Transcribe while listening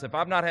If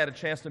I've not had a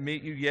chance to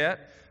meet you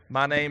yet,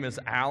 my name is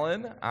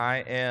Alan. I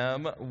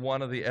am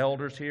one of the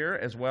elders here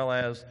as well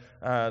as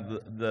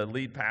the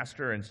lead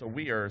pastor, and so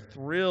we are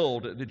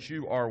thrilled that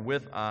you are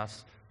with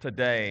us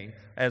today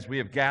as we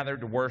have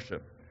gathered to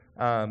worship.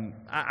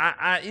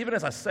 Even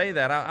as I say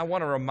that, I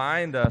want to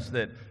remind us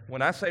that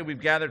when I say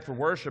we've gathered for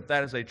worship,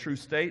 that is a true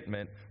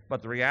statement.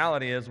 But the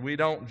reality is we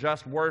don't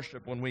just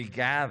worship when we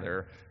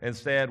gather.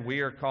 Instead, we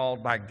are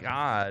called by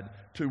God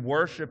to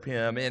worship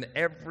Him in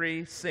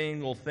every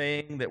single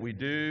thing that we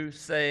do,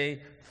 say,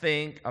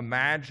 think,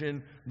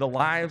 imagine. The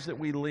lives that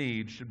we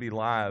lead should be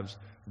lives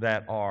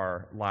that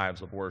are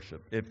lives of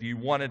worship. If you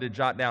wanted to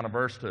jot down a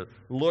verse to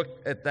look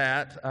at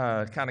that,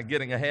 kind of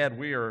getting ahead,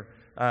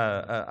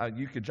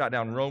 you could jot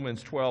down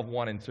Romans 12,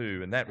 1 and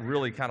 2, and that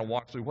really kind of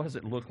walks through what does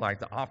it look like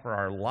to offer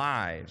our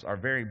lives, our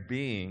very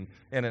being,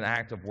 in an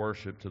act of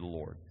worship to the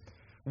Lord.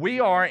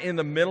 We are in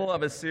the middle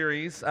of a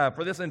series.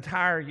 For this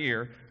entire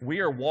year,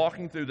 we are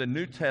walking through the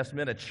New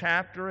Testament a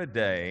chapter a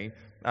day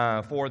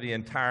for the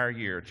entire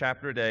year.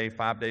 Chapter a day,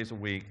 5 days a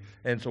week.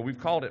 And so we've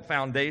called it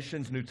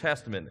Foundations New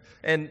Testament.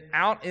 And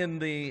out in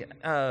the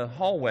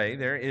hallway,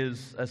 there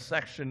is a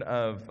section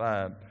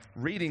of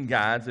reading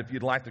guides if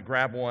you'd like to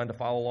grab one to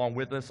follow along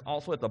with us.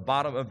 Also at the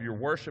bottom of your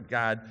worship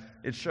guide,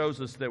 it shows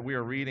us that we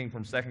are reading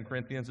from 2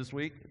 Corinthians this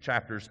week,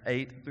 chapters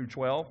 8 through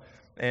 12.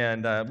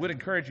 And would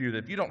encourage you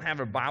that if you don't have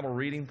a Bible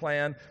reading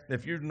plan,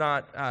 if you're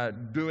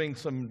not doing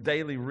some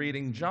daily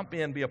reading, jump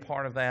in, be a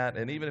part of that.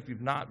 And even if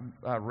you've not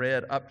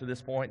read up to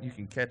this point, you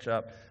can catch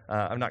up.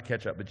 Not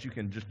catch up, but you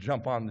can just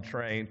jump on the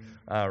train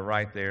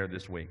right there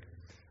this week.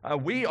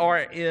 We are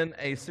in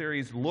a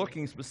series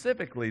looking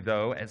specifically,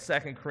 though, at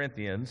 2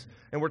 Corinthians,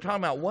 and we're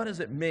talking about what does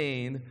it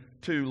mean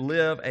to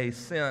live a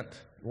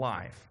sent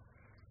life.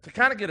 To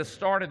kind of get us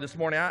started this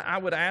morning, I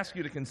would ask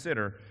you to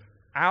consider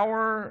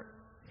our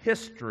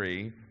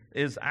history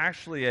is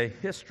actually a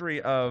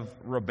history of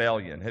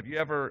rebellion. Have you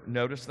ever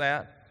noticed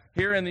that?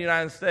 Here in the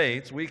United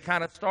States, we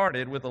kind of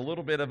started with a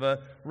little bit of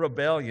a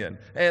rebellion.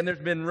 And there's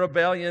been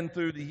rebellion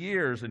through the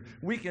years. And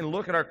we can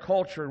look at our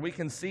culture and we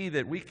can see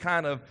that we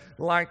kind of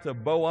like to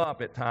bow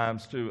up at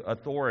times to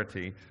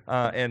authority.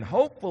 And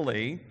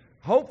hopefully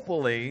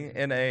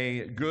in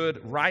a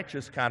good,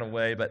 righteous kind of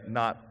way, but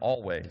not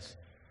always.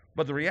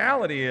 But the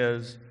reality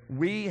is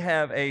we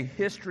have a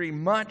history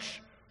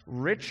much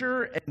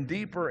richer and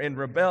deeper in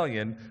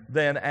rebellion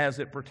than as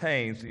it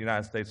pertains to the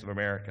United States of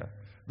America.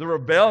 The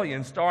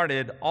rebellion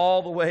started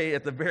all the way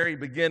at the very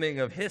beginning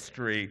of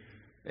history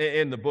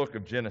in the book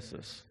of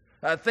Genesis.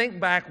 Think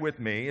back with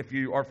me, if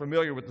you are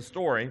familiar with the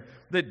story,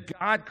 that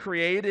God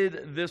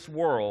created this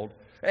world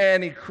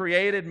and He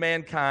created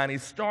mankind. He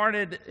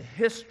started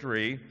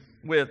history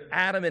with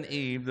Adam and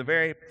Eve, the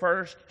very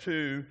first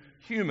two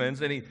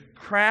humans, and He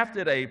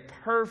crafted a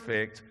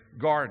perfect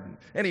garden.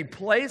 And He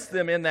placed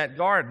them in that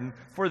garden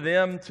for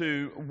them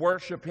to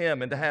worship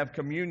Him and to have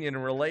communion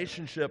and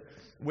relationship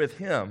with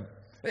Him.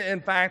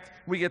 In fact,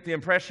 we get the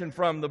impression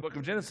from the book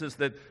of Genesis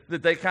that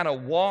they kind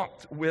of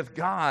walked with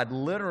God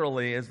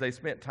literally as they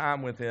spent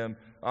time with Him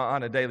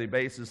on a daily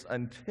basis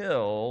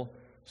until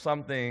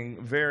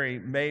something very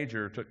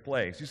major took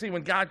place. You see,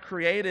 when God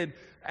created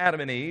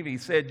Adam and Eve, He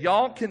said,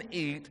 y'all can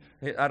eat.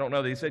 I don't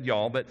know that He said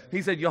y'all, but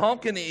He said, y'all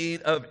can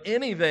eat of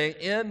anything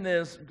in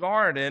this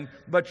garden,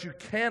 but you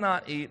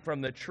cannot eat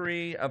from the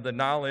tree of the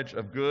knowledge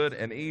of good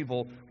and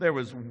evil. There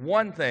was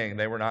one thing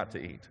they were not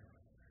to eat.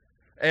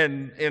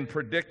 And in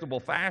predictable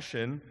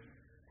fashion,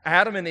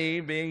 Adam and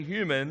Eve, being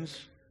humans,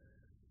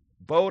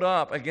 bowed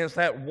up against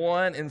that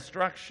one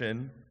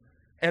instruction,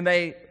 and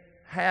they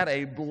had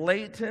a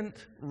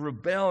blatant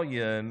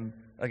rebellion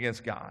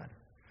against God.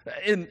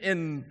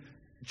 In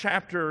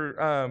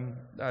chapter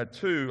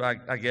 2,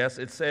 I guess,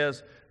 it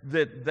says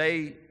that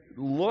they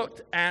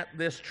looked at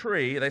this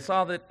tree. They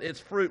saw that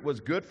its fruit was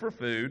good for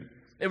food.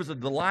 It was a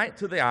delight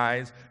to the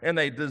eyes, and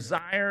they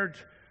desired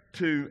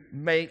to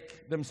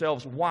make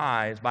themselves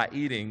wise by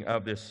eating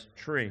of this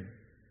tree.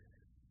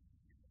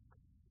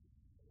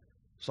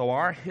 So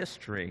our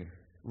history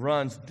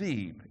runs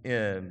deep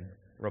in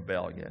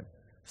rebellion.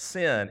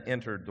 Sin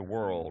entered the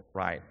world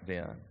right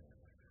then.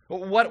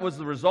 What was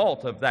the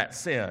result of that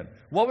sin?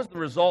 What was the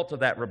result of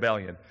that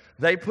rebellion?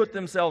 They put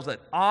themselves at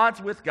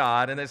odds with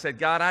God, and they said,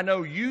 God, I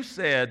know you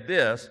said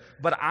this,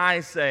 but I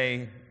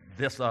say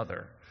this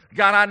other.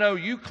 God, I know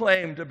you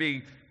claim to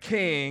be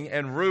king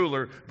and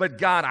ruler, but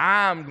God,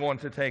 I'm going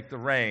to take the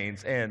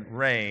reins and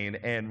reign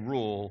and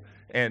rule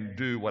and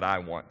do what I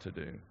want to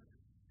do.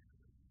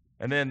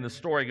 And then the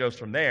story goes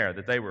from there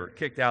that they were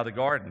kicked out of the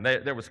garden.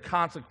 There was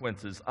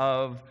consequences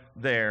of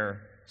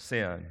their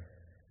sin.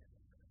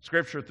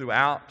 Scripture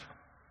throughout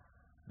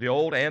the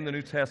Old and the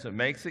New Testament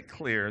makes it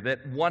clear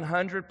that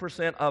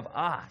 100% of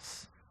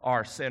us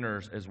are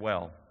sinners as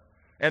well.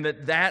 And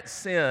that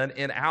sin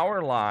in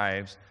our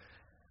lives,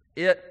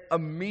 it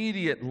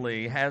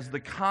immediately has the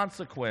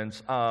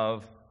consequence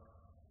of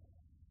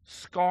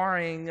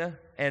scarring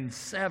and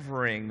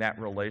severing that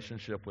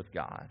relationship with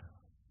God.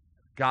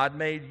 God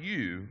made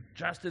you,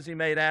 just as He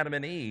made Adam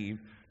and Eve,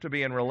 to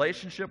be in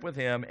relationship with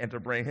Him and to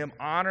bring Him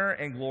honor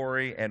and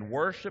glory and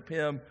worship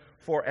Him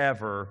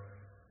forever.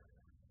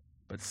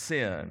 But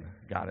sin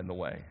got in the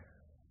way.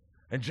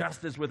 And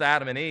just as with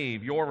Adam and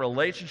Eve, your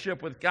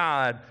relationship with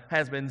God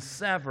has been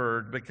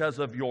severed because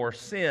of your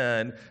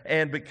sin.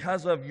 And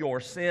because of your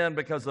sin,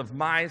 because of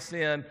my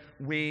sin,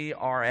 we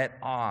are at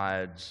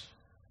odds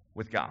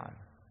with God.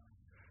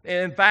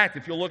 In fact,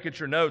 if you'll look at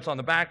your notes on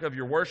the back of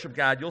your worship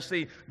guide, you'll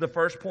see the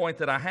first point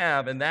that I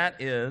have, and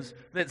that is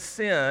that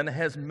sin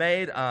has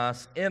made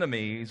us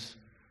enemies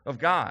of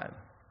God.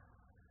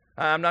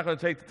 I'm not going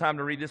to take the time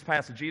to read this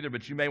passage either,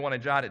 but you may want to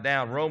jot it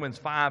down. Romans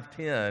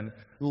 5:10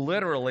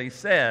 literally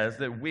says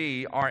that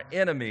we are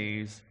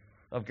enemies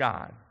of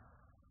God.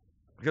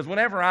 Because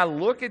whenever I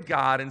look at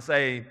God and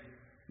say,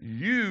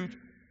 you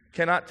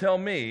cannot tell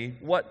me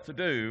what to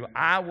do,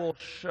 I will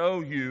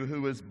show you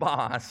who is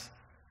boss,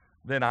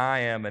 then I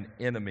am an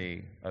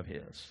enemy of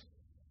His.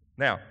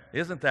 Now,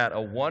 isn't that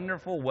a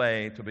wonderful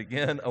way to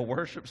begin a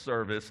worship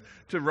service,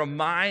 to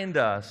remind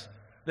us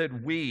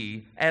that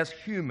we, as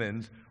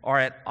humans, are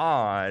at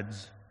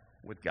odds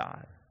with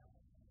God?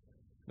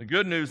 The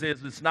good news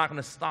is it's not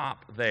going to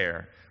stop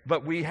there,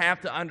 but we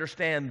have to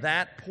understand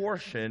that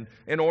portion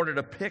in order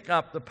to pick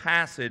up the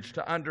passage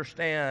to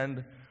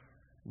understand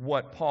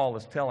what Paul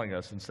is telling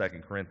us in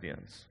 2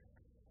 Corinthians.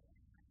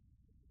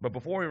 But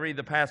before we read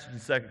the passage in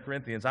 2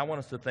 Corinthians, I want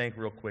us to think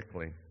real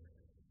quickly.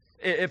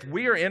 If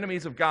we are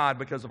enemies of God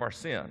because of our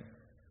sin,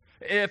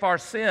 if our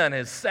sin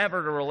has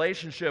severed a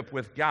relationship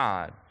with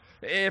God,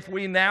 if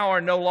we now are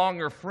no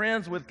longer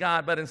friends with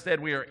God, but instead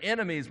we are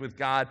enemies with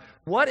God,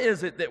 what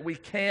is it that we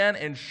can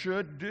and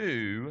should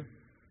do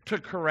to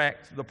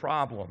correct the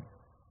problem?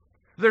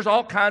 There's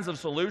all kinds of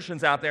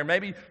solutions out there.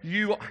 Maybe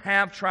you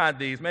have tried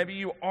these. Maybe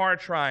you are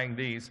trying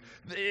these.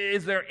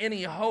 Is there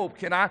any hope?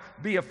 Can I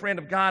be a friend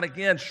of God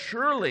again?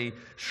 Surely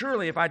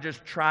if I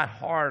just try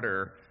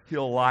harder,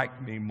 He'll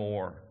like me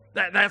more.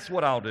 That's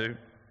what I'll do.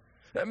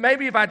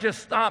 Maybe if I just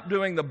stop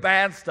doing the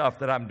bad stuff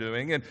that I'm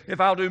doing, and if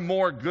I'll do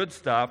more good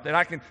stuff, then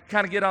I can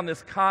kind of get on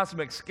this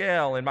cosmic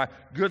scale, and my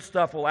good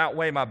stuff will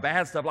outweigh my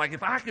bad stuff. Like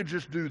if I could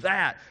just do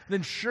that,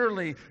 then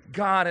surely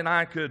God and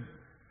I could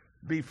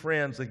be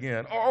friends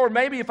again. Or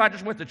maybe if I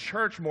just went to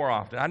church more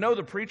often. I know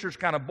the preacher's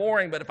kind of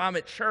boring, but if I'm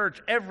at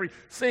church every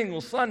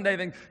single Sunday,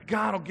 then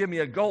God will give me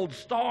a gold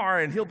star,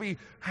 and He'll be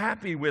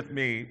happy with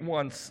me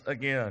once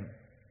again.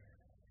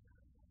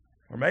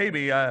 Or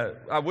maybe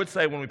I would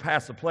say when we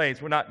pass the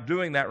plates, we're not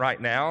doing that right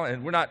now,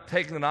 and we're not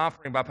taking an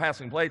offering by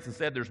passing plates.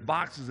 Instead, there's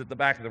boxes at the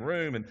back of the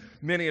room, and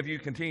many of you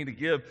continue to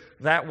give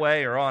that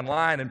way or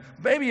online. And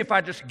maybe if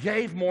I just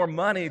gave more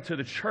money to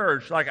the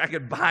church, like I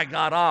could buy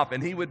God off,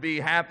 and He would be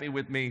happy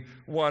with me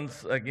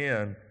once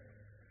again.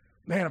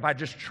 Man, if I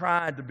just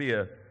tried to be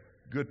a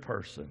good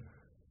person.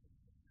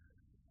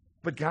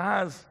 But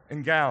guys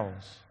and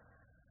gals,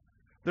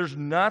 there's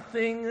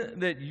nothing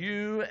that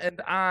you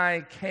and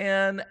I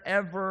can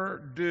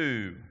ever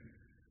do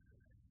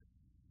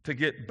to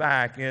get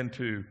back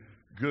into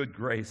good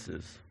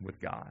graces with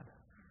God.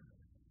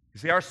 You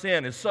see, our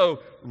sin has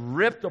so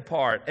ripped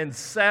apart and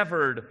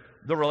severed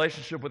the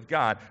relationship with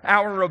God.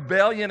 Our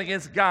rebellion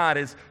against God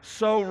has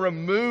so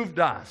removed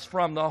us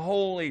from the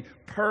holy,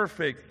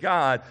 perfect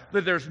God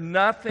that there's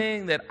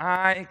nothing that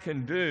I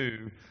can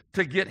do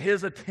to get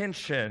His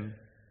attention.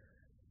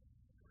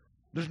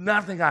 There's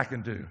nothing I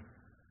can do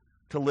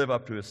to live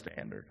up to His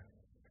standard.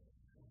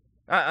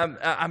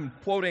 I'm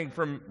quoting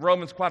from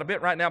Romans quite a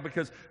bit right now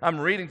because I'm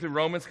reading through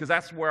Romans because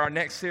that's where our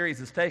next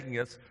series is taking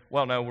us.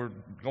 Well, no, we're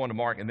going to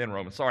Mark and then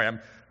Romans. Sorry,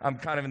 I'm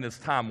kind of in this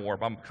time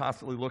warp. I'm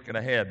constantly looking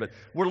ahead. But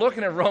we're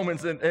looking at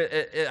Romans,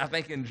 I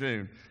think, in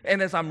June.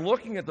 And as I'm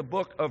looking at the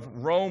book of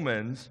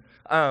Romans,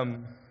 I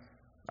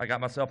got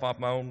myself off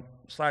my own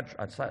side.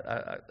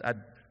 I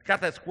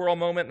got that squirrel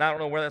moment, and I don't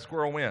know where that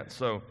squirrel went.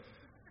 So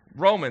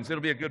Romans, it'll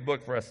be a good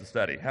book for us to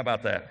study. How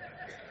about that?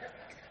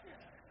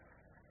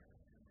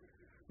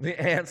 The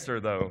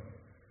answer, though,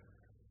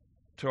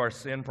 to our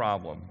sin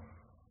problem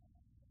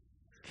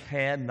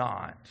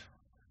cannot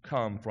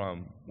come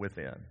from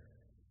within.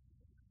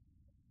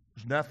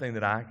 There's nothing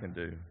that I can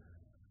do.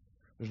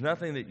 There's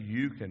nothing that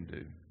you can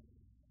do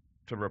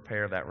to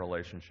repair that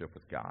relationship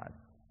with God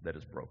that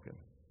is broken.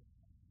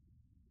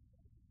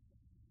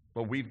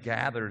 But we've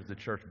gathered the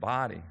church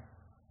body.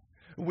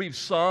 We've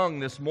sung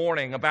this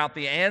morning about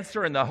the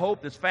answer and the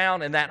hope that's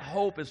found, and that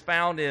hope is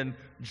found in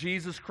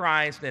Jesus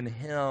Christ and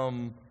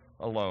Him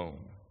alone.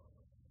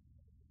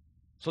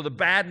 So the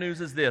bad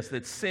news is this,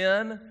 that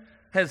sin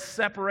has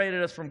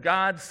separated us from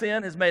God.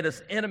 Sin has made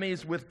us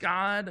enemies with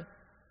God,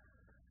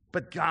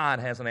 but God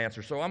has an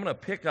answer. So I'm going to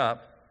pick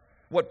up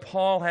what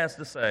Paul has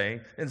to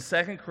say in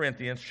 2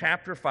 Corinthians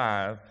chapter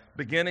 5,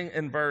 beginning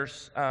in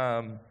verse,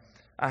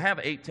 I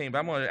have 18, but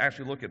I'm going to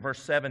actually look at verse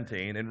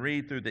 17 and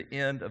read through the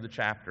end of the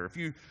chapter. If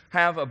you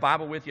have a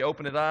Bible with you,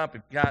 open it up.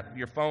 If you've got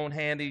your phone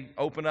handy,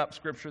 open up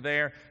Scripture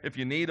there. If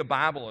you need a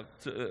Bible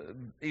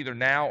either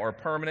now or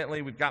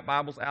permanently, we've got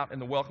Bibles out in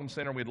the Welcome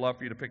Center. We'd love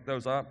for you to pick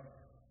those up.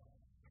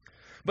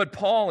 But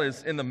Paul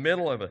is in the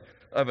middle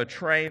of a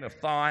train of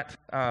thought,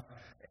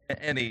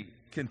 and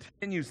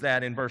continues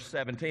that in verse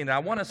 17. And I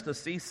want us to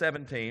see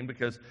 17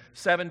 because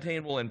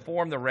 17 will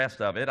inform the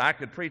rest of it. I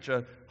could preach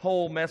a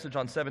whole message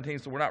on 17,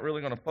 so we're not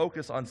really going to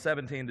focus on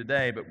 17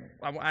 today, but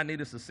I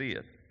need us to see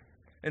it.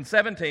 In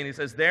 17, he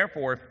says,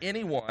 "Therefore, if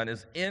anyone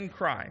is in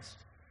Christ,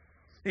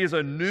 he is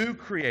a new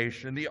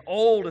creation. The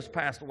old has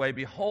passed away.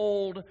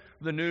 Behold,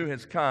 the new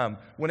has come."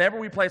 Whenever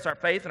we place our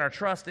faith and our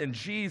trust in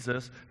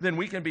Jesus, then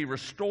we can be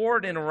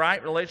restored in a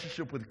right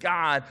relationship with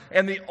God,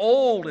 and the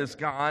old is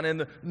gone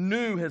and the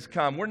new has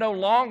come. We're no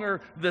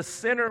longer the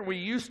sinner we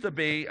used to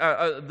be,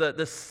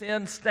 the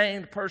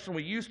sin-stained person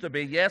we used to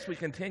be. Yes, we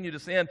continue to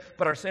sin,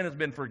 but our sin has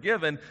been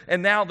forgiven,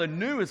 and now the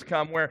new has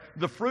come where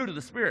the fruit of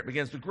the Spirit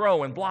begins to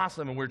grow and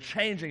blossom, and we're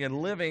changing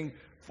and living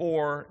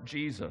for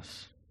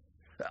Jesus.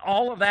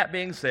 All of that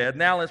being said,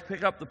 now let's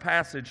pick up the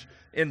passage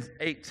in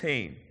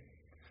 18.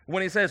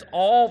 When he says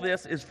all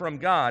this is from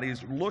God,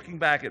 he's looking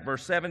back at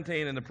verse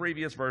 17 and the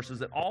previous verses,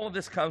 that all of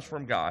this comes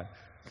from God.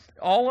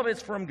 All of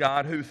it's from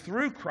God, who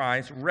through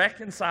Christ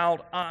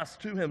reconciled us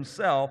to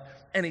himself,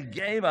 and he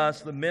gave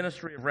us the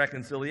ministry of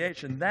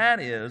reconciliation. That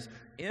is,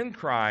 in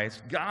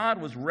Christ,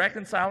 God was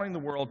reconciling the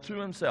world to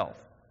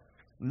himself,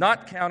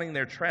 not counting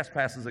their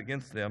trespasses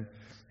against them,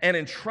 and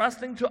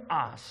entrusting to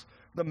us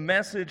the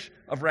message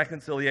of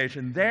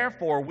reconciliation.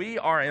 Therefore, we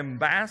are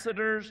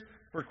ambassadors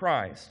for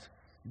Christ,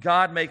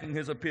 God making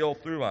his appeal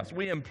through us.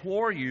 We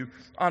implore you,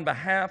 on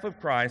behalf of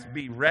Christ,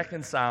 be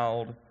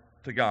reconciled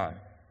to God.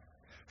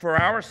 For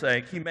our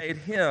sake, he made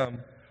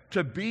him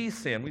to be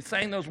sin. We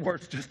sang those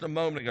words just a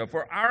moment ago.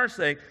 For our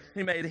sake,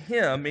 he made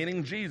him,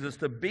 meaning Jesus,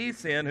 to be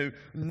sin who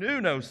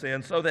knew no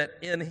sin, so that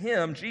in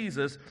him,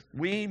 Jesus,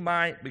 we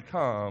might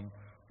become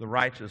the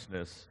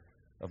righteousness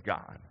of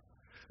God.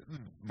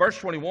 Verse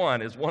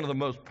 21 is one of the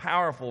most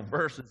powerful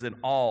verses in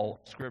all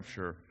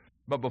Scripture.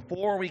 But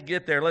before we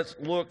get there, let's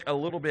look a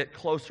little bit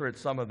closer at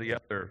some of the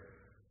other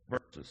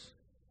verses.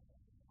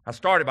 I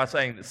started by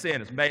saying that sin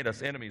has made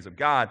us enemies of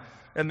God.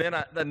 And then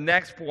the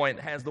next point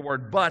has the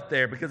word "but"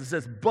 there, because it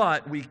says,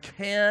 "But we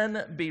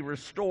can be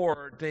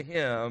restored to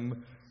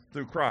him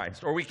through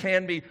Christ," or we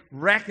can be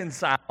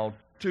reconciled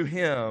to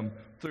him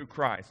through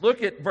Christ.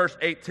 Look at verse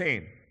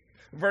 18.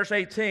 Verse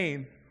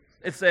 18,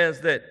 it says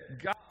that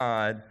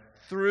God,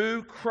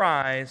 through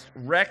Christ,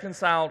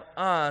 reconciled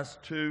us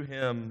to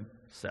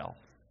himself.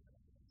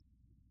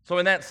 So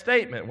in that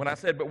statement, when I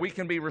said, "but we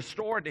can be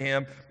restored to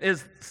him,"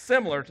 is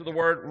similar to the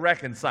word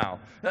reconcile.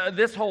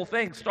 This whole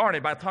thing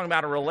started by talking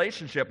about a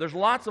relationship. There's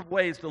lots of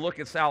ways to look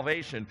at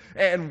salvation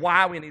and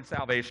why we need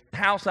salvation,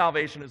 how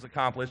salvation is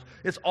accomplished.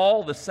 It's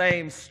all the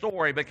same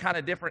story, but kind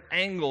of different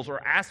angles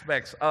or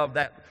aspects of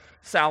that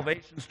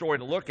salvation story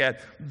to look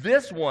at.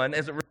 This one,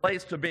 as it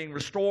relates to being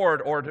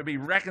restored or to be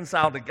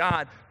reconciled to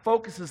God,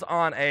 focuses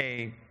on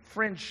a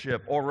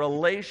friendship or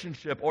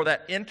relationship, or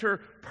that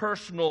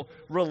interpersonal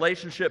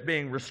relationship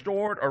being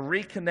restored or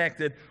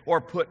reconnected or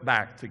put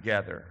back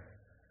together.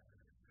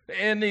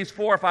 In these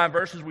 4 or 5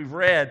 verses we've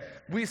read,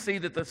 we see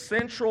that the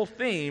central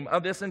theme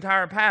of this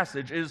entire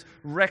passage is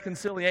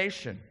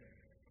reconciliation.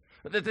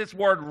 That this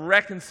word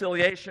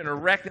reconciliation or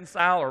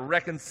reconcile or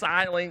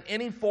reconciling,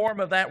 any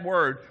form of that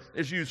word,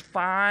 is used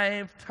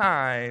 5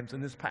 times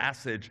in this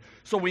passage.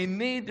 So we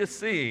need to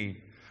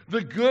see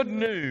the good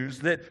news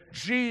that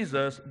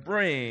Jesus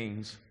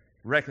brings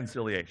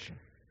reconciliation.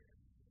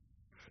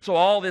 So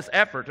all this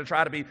effort to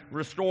try to be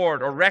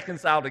restored or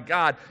reconciled to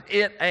God,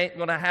 it ain't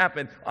going to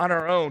happen on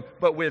our own.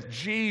 But with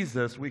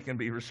Jesus, we can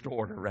be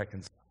restored or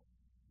reconciled.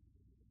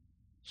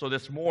 So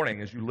this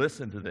morning, as you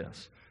listen to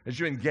this, as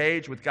you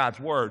engage with God's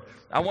Word,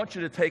 I want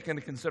you to take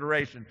into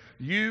consideration,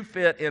 you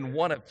fit in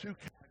one of 2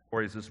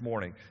 categories this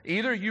morning.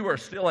 Either you are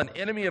still an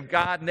enemy of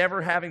God,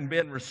 never having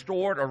been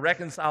restored or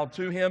reconciled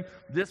to him.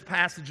 This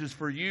passage is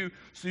for you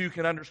so you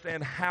can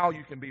understand how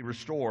you can be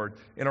restored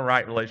in a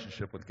right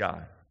relationship with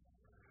God.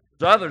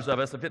 There's others of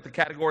us that fit the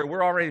category,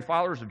 we're already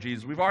followers of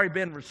Jesus. We've already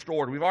been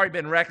restored. We've already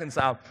been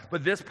reconciled.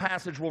 But this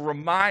passage will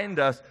remind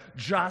us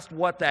just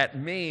what that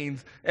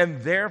means,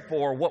 and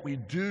therefore what we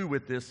do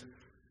with this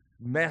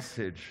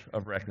message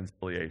of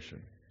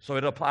reconciliation. So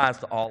it applies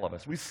to all of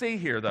us. We see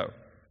here, though,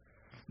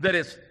 that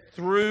it's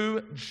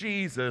through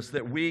Jesus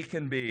that we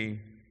can be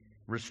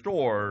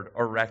restored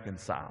or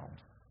reconciled.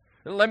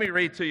 Let me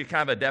read to you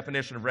kind of a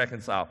definition of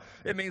reconcile.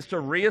 It means to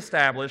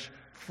reestablish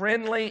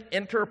friendly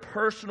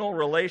interpersonal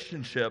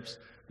relationships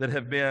that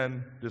have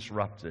been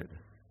disrupted.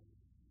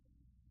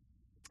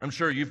 I'm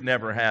sure you've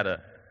never had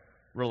a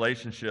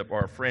relationship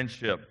or a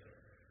friendship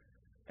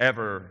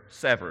ever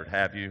severed,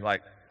 have you?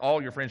 Like,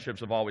 all your friendships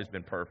have always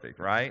been perfect,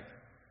 right?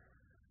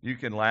 You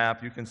can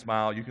laugh, you can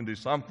smile, you can do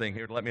something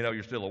here to let me know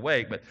you're still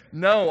awake. But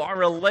no, our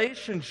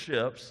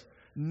relationships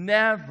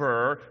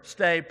never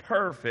stay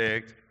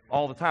perfect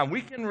all the time.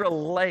 We can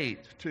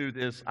relate to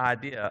this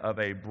idea of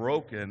a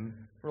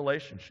broken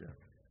relationship.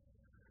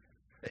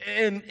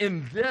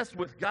 In this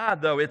with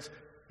God, though, it's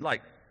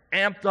like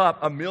amped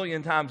up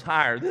 1,000,000 times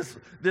higher.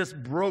 This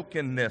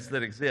brokenness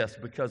that exists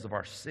because of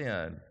our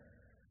sin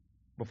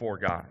before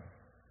God.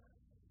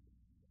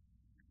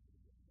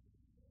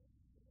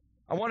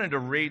 I wanted to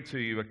read to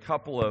you a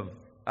couple of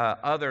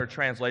other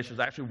translations.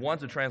 Actually,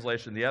 one's a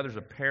translation, the other's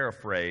a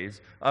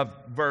paraphrase of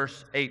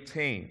verse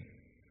 18.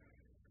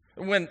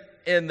 When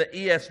in the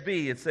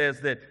ESV it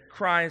says that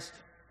Christ,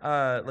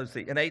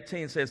 in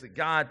 18 it says that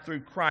God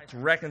through Christ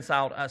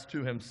reconciled us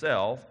to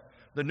himself.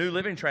 The New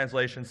Living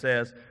Translation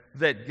says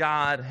that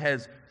God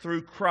has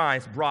through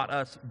Christ brought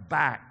us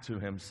back to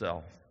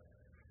himself.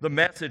 The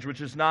Message,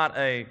 which is not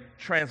a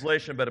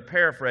translation but a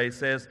paraphrase,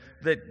 says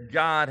that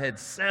God had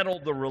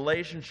settled the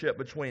relationship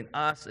between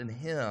us and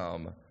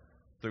him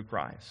through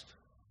Christ.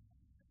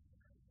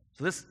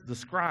 So this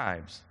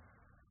describes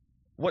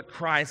what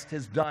Christ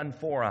has done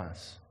for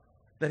us,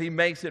 that he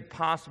makes it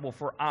possible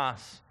for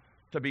us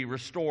to be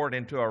restored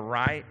into a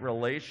right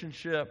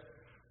relationship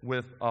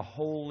with a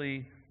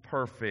holy,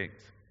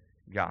 perfect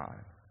God.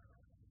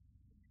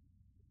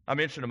 I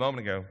mentioned a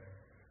moment ago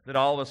that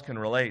all of us can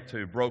relate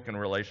to broken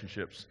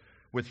relationships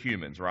with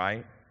humans,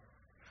 right?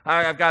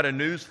 I've got a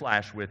news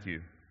flash with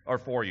you, or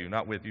for you,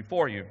 not with you,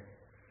 for you.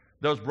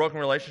 Those broken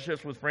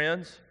relationships with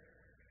friends,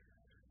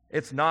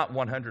 it's not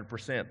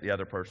 100% the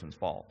other person's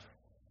fault.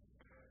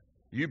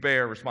 You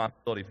bear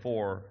responsibility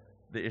for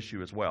the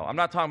issue as well. I'm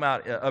not talking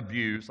about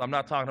abuse. I'm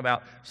not talking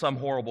about some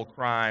horrible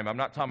crime. I'm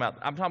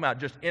talking about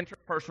just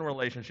interpersonal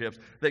relationships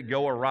that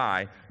go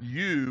awry.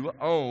 You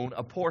own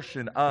a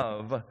portion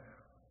of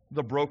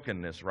the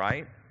brokenness,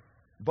 right?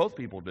 Both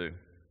people do.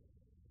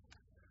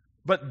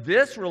 But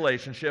this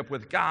relationship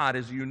with God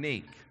is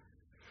unique.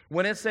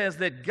 When it says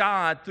that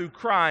God, through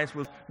Christ,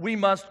 we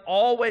must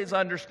always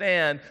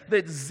understand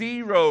that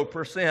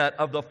 0%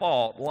 of the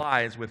fault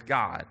lies with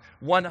God.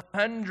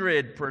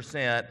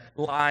 100%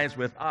 lies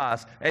with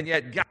us, and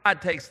yet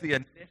God takes the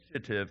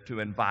initiative to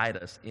invite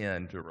us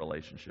into a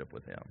relationship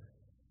with him.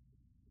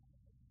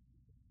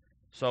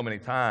 So many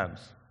times,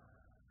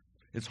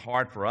 it's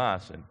hard for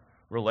us in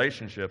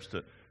relationships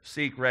to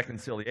seek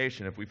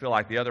reconciliation if we feel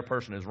like the other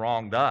person has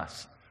wronged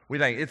us. We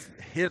think it's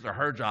his or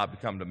her job to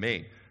come to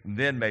me, and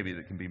then maybe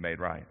it can be made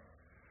right.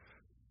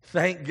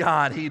 Thank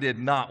God he did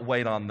not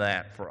wait on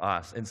that for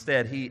us.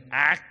 Instead, he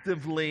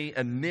actively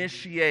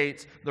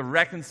initiates the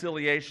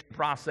reconciliation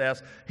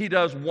process. He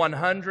does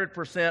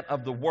 100%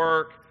 of the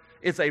work.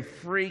 It's a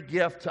free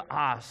gift to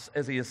us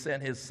as he has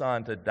sent his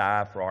son to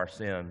die for our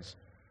sins.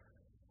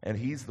 And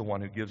he's the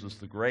one who gives us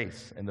the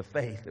grace and the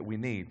faith that we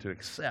need to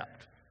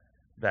accept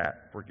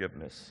that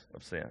forgiveness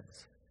of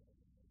sins.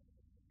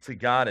 See,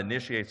 God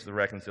initiates the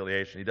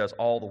reconciliation. He does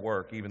all the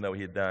work, even though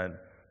he had done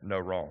no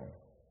wrong.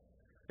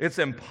 It's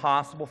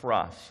impossible for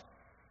us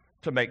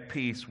to make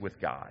peace with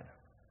God.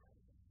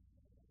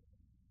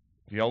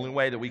 The only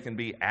way that we can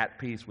be at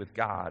peace with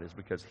God is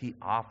because he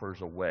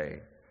offers a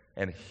way,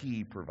 and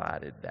he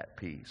provided that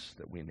peace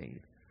that we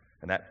need.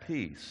 And that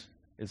peace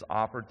is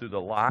offered through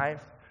the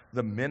life,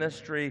 the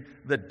ministry,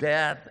 the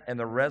death, and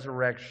the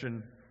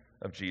resurrection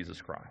of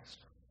Jesus Christ.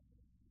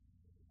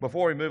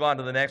 Before we move on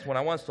to the next one,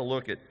 I want us to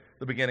look at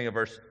the beginning of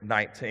verse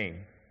 19.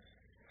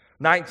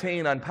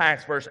 19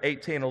 unpacks verse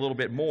 18 a little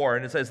bit more,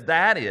 and it says,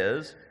 that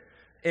is,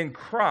 in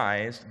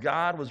Christ,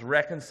 God was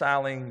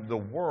reconciling the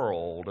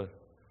world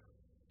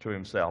to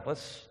himself.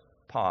 Let's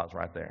pause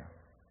right there.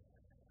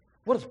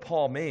 What does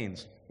Paul mean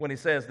when he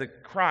says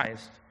that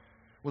Christ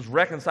was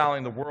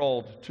reconciling the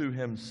world to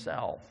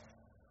himself?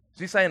 Is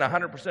he saying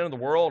 100% of the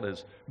world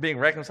is being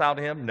reconciled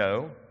to him?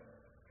 No.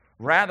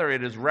 Rather,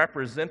 it is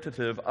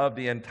representative of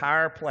the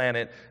entire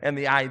planet, and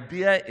the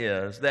idea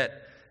is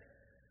that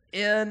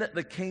in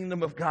the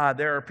kingdom of God,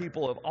 there are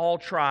people of all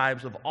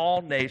tribes, of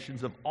all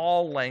nations, of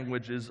all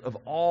languages, of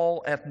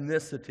all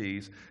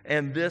ethnicities,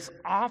 and this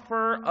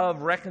offer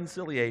of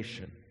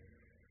reconciliation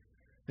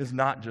is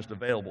not just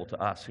available to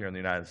us here in the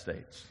United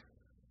States.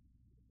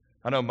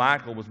 I know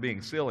Michael was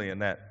being silly in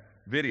that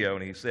video,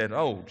 and he said,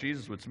 oh,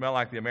 Jesus would smell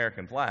like the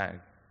American flag.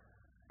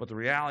 But the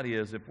reality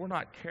is, if we're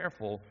not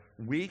careful,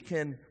 we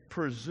can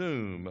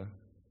presume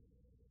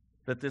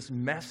that this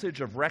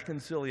message of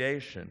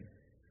reconciliation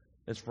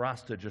is for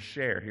us to just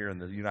share here in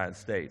the United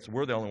States.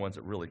 We're the only ones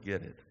that really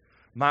get it.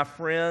 My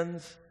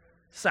friends,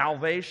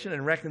 salvation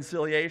and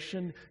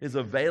reconciliation is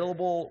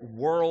available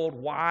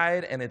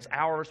worldwide, and it's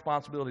our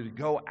responsibility to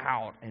go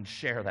out and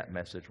share that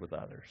message with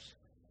others.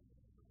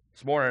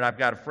 This morning, I've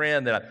got a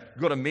friend that I'm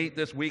going to meet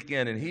this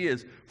weekend, and he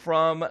is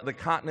from the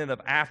continent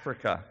of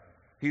Africa.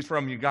 He's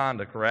from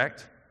Uganda,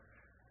 correct?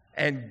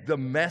 And the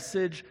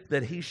message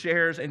that he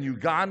shares in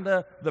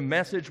Uganda, the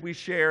message we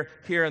share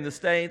here in the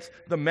States,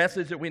 the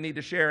message that we need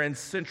to share in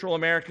Central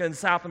America and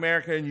South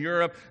America and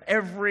Europe,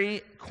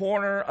 every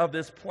corner of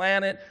this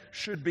planet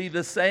should be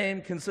the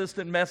same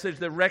consistent message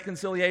that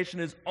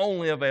reconciliation is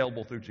only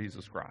available through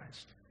Jesus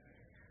Christ.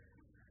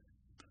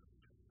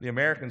 The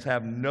Americans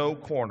have no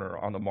corner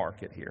on the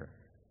market here.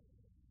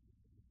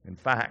 In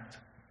fact,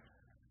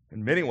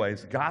 in many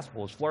ways, the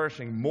gospel is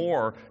flourishing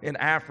more in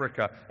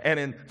Africa and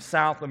in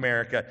South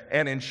America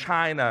and in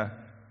China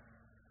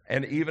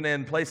and even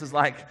in places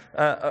like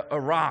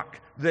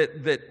Iraq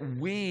that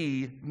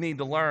we need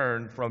to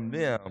learn from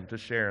them to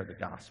share the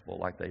gospel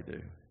like they do.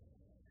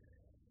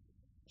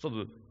 So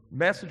the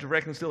message of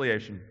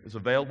reconciliation is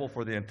available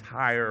for the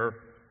entire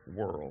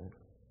world.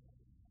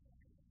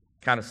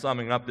 Kind of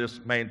summing up this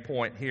main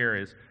point here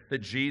is that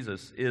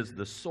Jesus is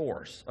the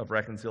source of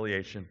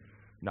reconciliation,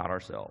 not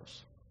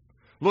ourselves.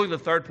 Look at the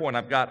third point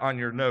I've got on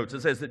your notes.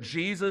 It says that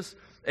Jesus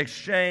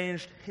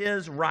exchanged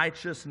his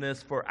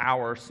righteousness for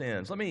our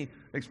sins. Let me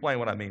explain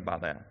what I mean by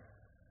that.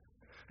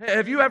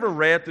 Have you ever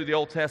read through the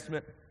Old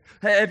Testament?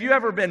 Have you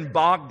ever been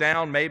bogged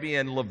down maybe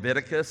in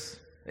Leviticus?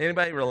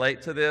 Anybody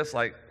relate to this?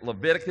 Like,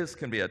 Leviticus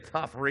can be a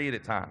tough read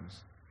at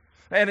times.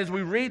 And as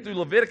we read through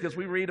Leviticus,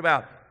 we read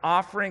about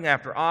offering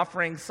after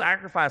offering,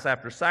 sacrifice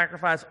after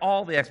sacrifice,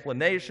 all the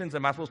explanations.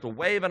 Am I supposed to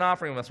wave an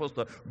offering? Am I supposed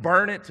to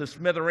burn it to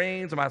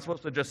smithereens? Am I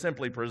supposed to just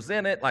simply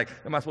present it? Like,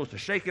 am I supposed to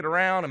shake it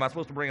around? Am I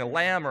supposed to bring a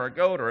lamb or a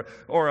goat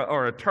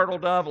or a turtle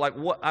dove? Like,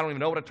 what? I don't even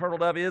know what a turtle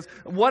dove is.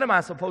 What am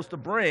I supposed to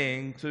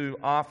bring to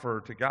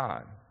offer to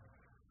God?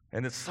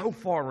 And it's so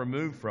far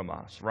removed from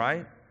us,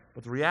 right?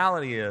 But the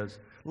reality is,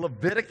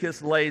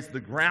 Leviticus lays the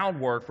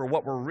groundwork for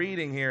what we're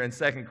reading here in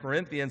 2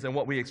 Corinthians and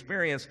what we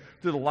experience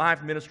through the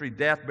life, ministry,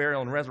 death,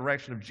 burial, and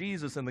resurrection of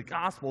Jesus in the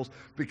Gospels,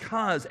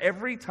 because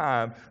every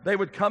time they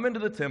would come into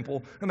the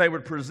temple and they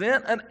would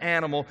present an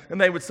animal and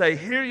they would say,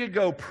 "Here you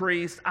go,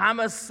 priest, I'm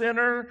a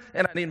sinner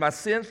and I need my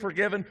sins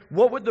forgiven."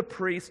 What would the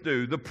priest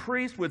do? The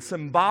priest would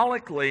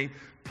symbolically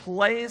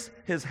place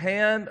his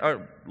hand,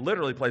 or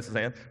literally place his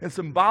hand, and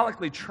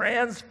symbolically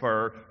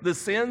transfer the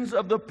sins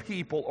of the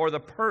people or the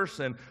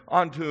person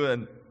onto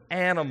an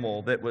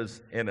animal that was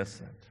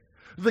innocent.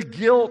 The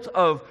guilt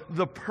of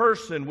the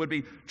person would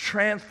be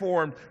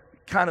transformed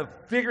kind of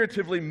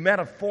figuratively,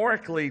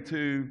 metaphorically,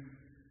 to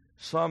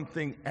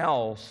something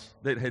else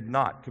that had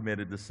not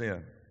committed the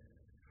sin.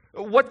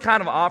 What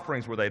kind of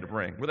offerings were they to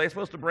bring? Were they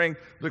supposed to bring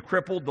the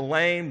crippled, the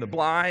lame, the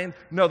blind?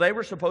 No, they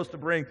were supposed to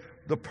bring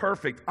the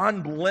perfect,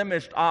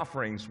 unblemished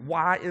offerings.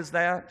 Why is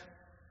that?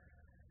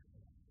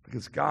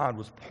 Because God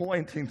was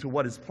pointing to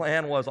what his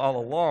plan was all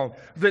along,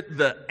 that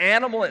the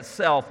animal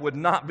itself would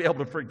not be able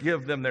to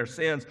forgive them their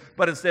sins,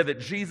 but instead that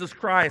Jesus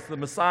Christ, the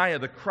Messiah,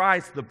 the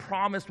Christ, the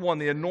promised one,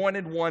 the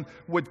anointed one,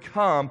 would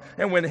come,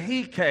 and when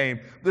he came,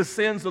 the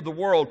sins of the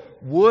world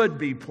would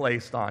be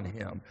placed on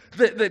him.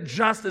 That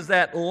just as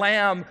that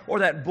lamb or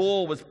that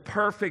bull was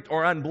perfect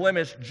or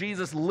unblemished,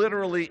 Jesus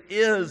literally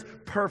is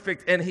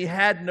perfect, and he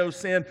had no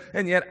sin,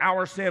 and yet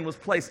our sin was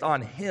placed on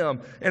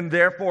him, and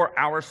therefore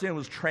our sin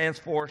was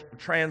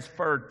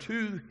transferred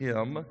to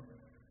him,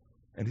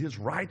 and his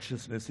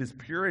righteousness, his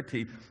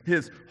purity,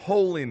 his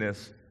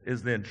holiness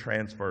is then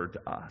transferred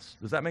to us.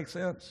 Does that make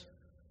sense?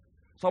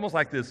 It's almost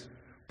like this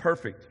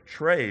perfect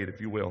trade,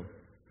 if you will.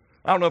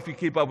 I don't know if you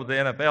keep up with the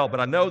NFL, but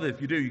I know that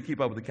if you do, you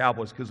keep up with the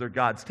Cowboys because they're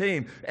God's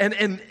team.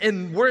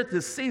 And we're at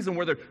this season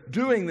where they're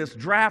doing this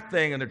draft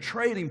thing and they're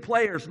trading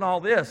players and all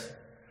this.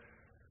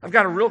 I've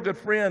got a real good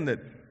friend that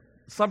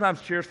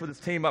sometimes cheers for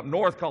this team up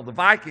north called the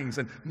Vikings,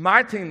 and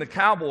my team, the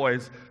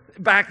Cowboys,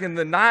 back in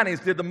the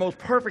 90s did the most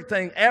perfect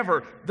thing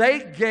ever.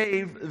 They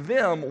gave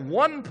them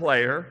one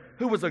player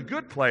who was a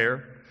good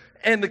player,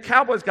 and the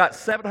Cowboys got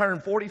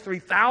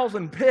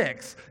 743,000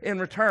 picks in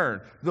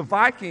return. The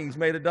Vikings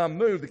made a dumb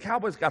move. The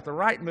Cowboys got the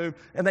right move,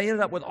 and they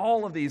ended up with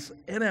all of these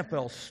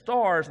NFL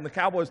stars, and the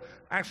Cowboys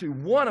actually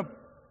won a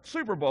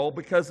Super Bowl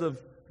because of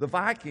the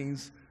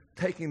Vikings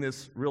taking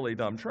this really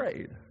dumb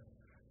trade.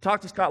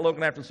 Talk to Scott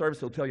Logan after the service.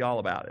 He'll tell you all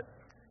about it.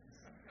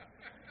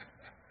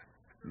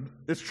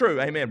 It's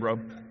true. Amen, bro.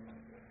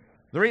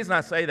 The reason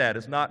I say that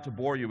is not to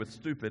bore you with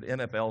stupid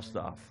NFL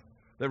stuff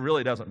that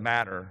really doesn't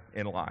matter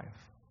in life.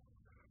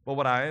 But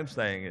what I am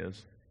saying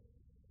is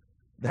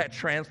that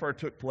transfer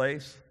took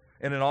place,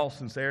 and in all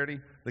sincerity,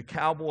 the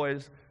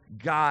Cowboys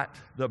got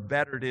the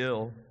better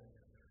deal,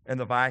 and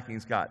the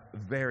Vikings got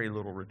very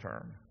little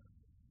return.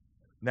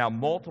 Now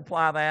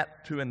multiply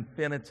that to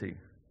infinity.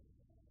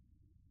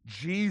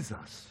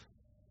 Jesus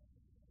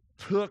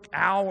took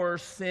our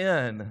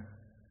sin.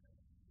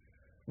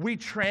 We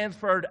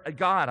transferred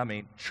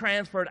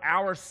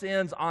our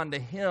sins onto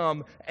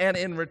him, and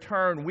in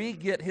return, we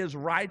get his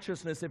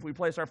righteousness if we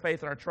place our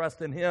faith and our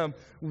trust in him.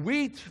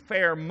 We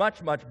fare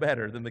much, much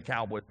better than the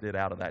Cowboys did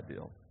out of that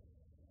deal.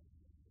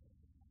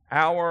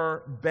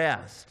 Our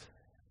best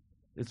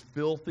is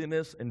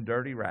filthiness and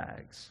dirty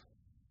rags,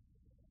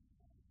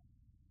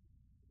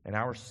 and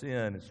our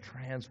sin is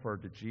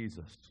transferred to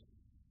Jesus.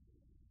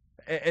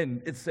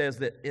 And it says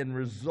that in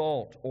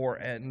result or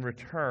in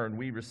return,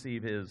 we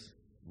receive his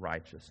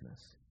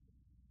righteousness.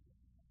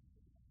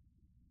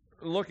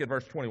 Look at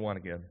verse 21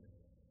 again.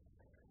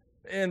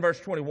 In verse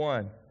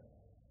 21,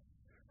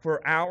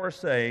 for our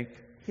sake,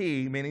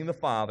 he, meaning the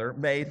Father,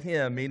 made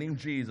him, meaning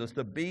Jesus,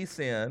 to be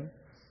sin,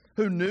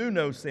 who knew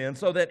no sin,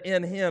 so that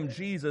in him,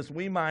 Jesus,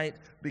 we might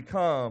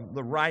become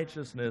the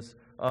righteousness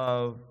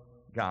of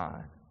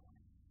God.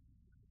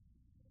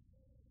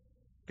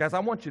 Guys, I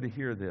want you to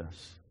hear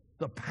this.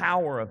 The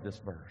power of this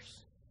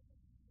verse.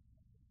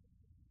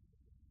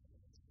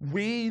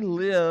 We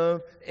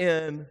live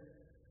in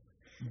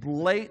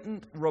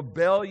blatant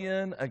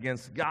rebellion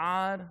against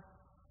God.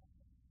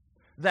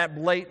 That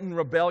blatant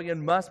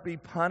rebellion must be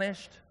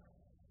punished.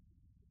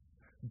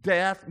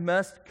 Death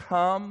must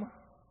come.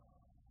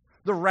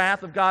 The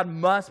wrath of God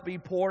must be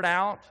poured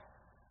out.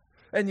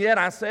 And yet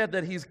I said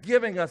that he's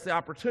giving us the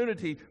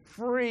opportunity,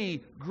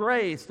 free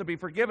grace to be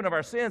forgiven of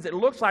our sins. It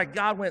looks like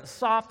God went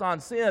soft on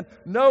sin.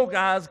 No,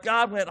 guys,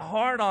 God went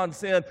hard on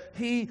sin.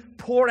 He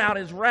poured out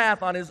his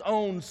wrath on his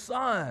own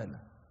Son.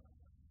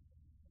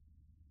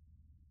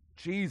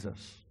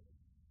 Jesus,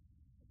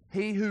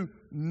 he who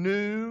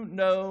knew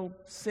no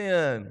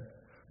sin,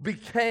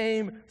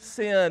 became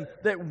sin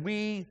that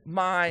we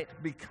might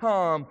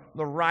become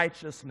the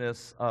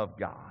righteousness of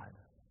God.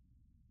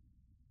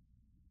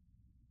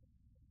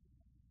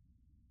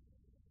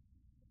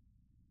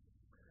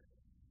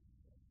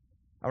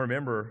 I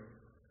remember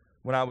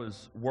when I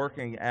was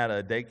working at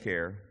a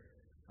daycare.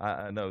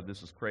 I know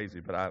this is crazy,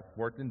 but I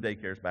worked in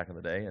daycares back in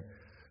the day, and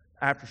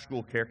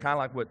after-school care, kind of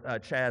like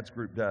what Chad's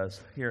group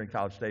does here in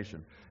College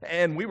Station.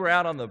 And we were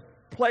out on the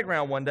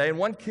playground one day, and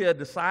one kid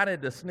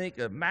decided to sneak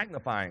a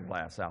magnifying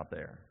glass out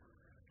there.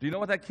 Do you know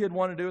what that kid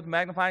wanted to do with the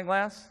magnifying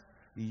glass?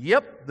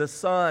 Yep, the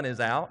sun is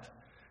out.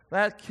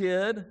 That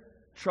kid,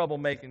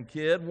 troublemaking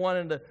kid,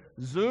 wanted to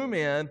zoom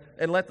in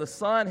and let the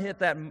sun hit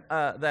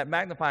that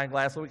magnifying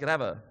glass so we could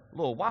have a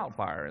little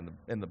wildfire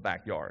in the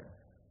backyard.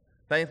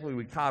 Thankfully,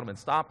 we caught him and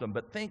stopped him.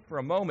 But think for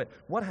a moment,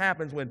 what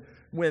happens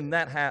when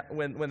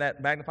that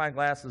magnifying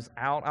glass is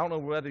out? I don't know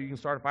whether you can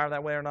start a fire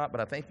that way or not, but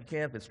I think you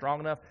can if it's strong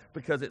enough,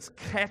 because it's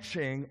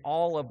catching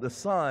all of the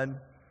sun,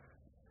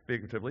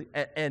 figuratively,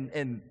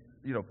 and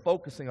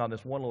focusing on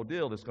this one little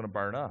deal that's going to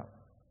burn up.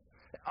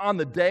 On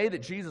the day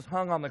that Jesus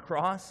hung on the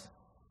cross,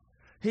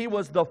 he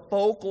was the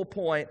focal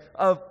point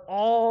of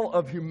all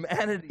of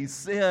humanity's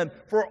sin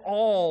for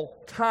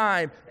all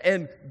time.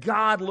 And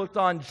God looked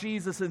on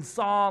Jesus and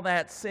saw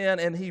that sin,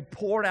 and he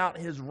poured out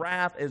his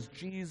wrath as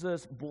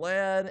Jesus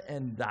bled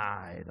and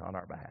died on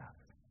our behalf.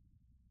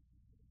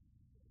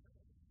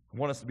 I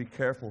want us to be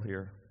careful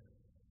here.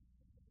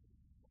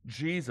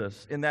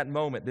 Jesus, in that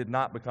moment, did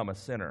not become a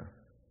sinner.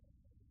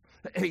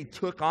 He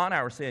took on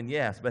our sin,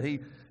 yes, but he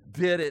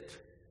did it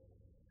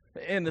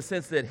in the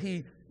sense that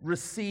he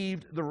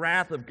received the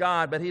wrath of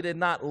God, but he did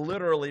not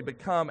literally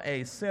become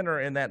a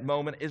sinner in that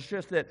moment. It's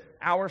just that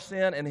our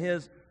sin and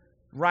his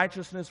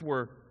righteousness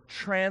were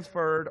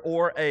transferred,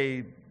 or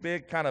a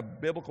big kind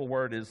of biblical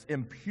word is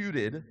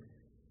imputed,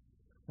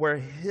 where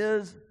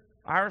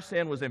our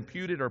sin was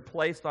imputed or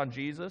placed on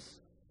Jesus.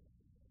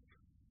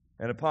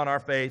 And upon our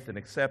faith and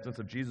acceptance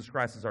of Jesus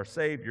Christ as our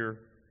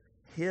Savior,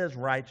 his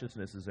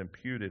righteousness is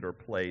imputed or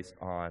placed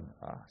on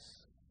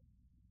us.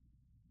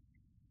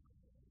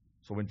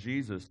 So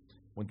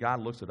when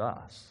God looks at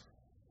us,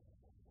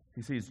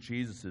 he sees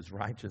Jesus'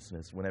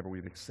 righteousness whenever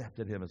we've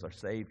accepted him as our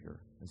Savior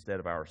instead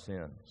of our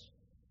sins.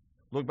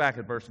 Look back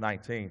at verse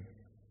 19.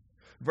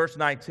 Verse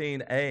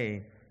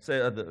 19a,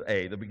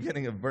 the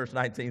beginning of verse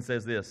 19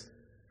 says this,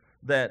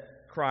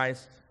 that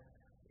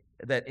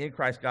in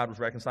Christ God was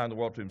reconciling the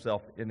world to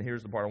himself, and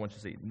here's the part I want you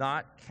to see,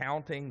 not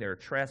counting their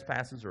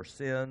trespasses or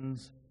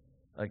sins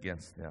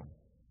against them.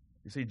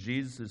 You see,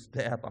 Jesus'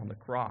 death on the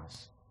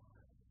cross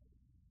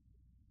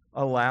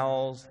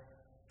allows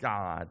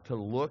God to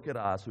look at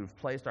us who've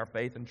placed our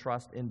faith and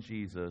trust in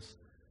Jesus,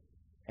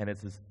 and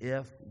it's as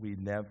if we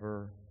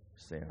never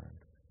sinned,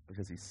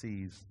 because he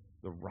sees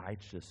the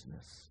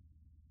righteousness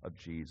of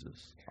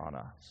Jesus on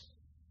us.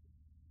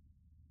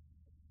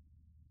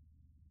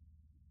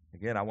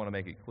 Again, I want to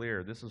make it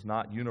clear, this is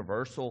not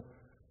universal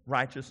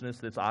righteousness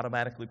that's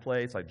automatically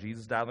placed, like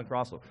Jesus died on the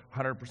cross, so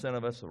 100%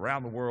 of us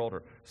around the world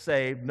are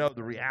saved. No,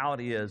 the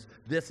reality is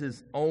this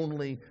is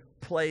only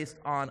placed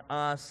on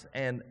us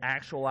and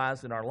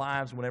actualized in our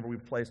lives whenever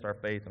we've placed our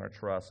faith and our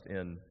trust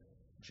in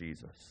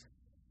Jesus.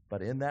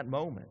 But in that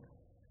moment,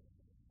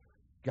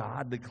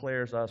 God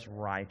declares us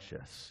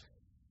righteous,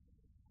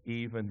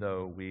 even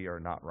though we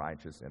are not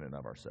righteous in and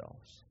of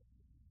ourselves.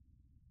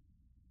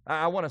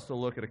 I want us to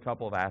look at a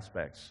couple of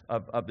aspects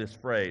of this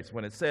phrase.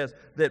 When it says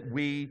that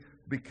we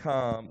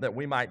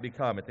might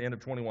become, at the end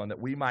of 21, that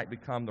we might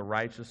become the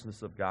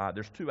righteousness of God,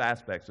 there's two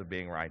aspects of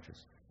being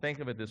righteous. Think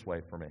of it this way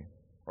for me,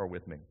 or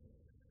with me.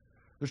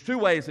 There's two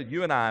ways that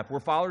you and I, if we're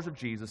followers of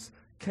Jesus,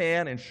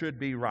 can and should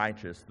be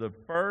righteous. The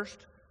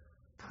first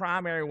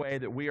primary way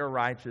that we are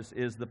righteous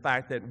is the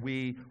fact that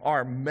we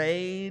are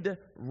made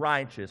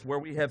righteous, where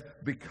we have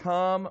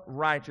become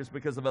righteous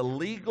because of a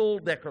legal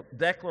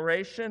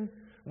declaration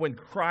when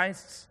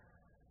Christ's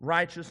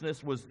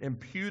righteousness was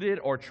imputed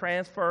or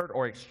transferred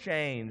or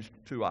exchanged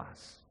to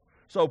us.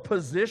 So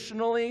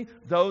positionally,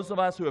 those of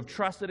us who have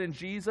trusted in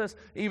Jesus,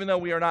 even though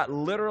we are not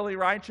literally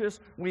righteous,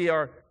 we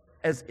are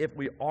as if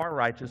we are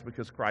righteous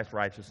because Christ's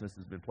righteousness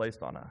has been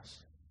placed on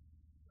us.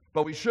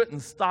 But we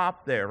shouldn't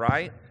stop there,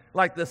 right?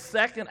 Like the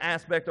second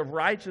aspect of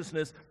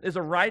righteousness is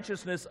a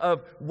righteousness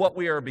of what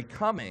we are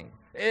becoming.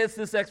 It's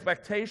this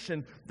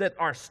expectation that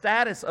our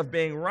status of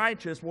being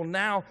righteous will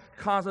now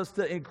cause us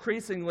to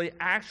increasingly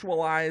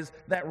actualize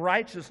that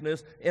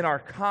righteousness in our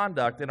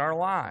conduct, in our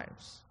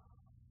lives.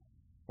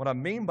 What I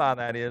mean by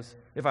that is,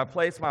 if I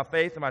place my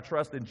faith and my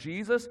trust in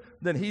Jesus,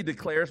 then he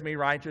declares me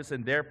righteous,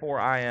 and therefore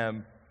I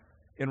am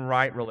in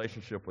right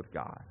relationship with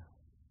God.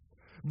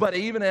 But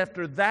even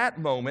after that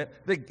moment,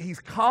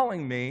 he's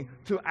calling me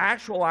to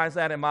actualize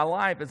that in my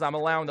life as I'm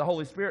allowing the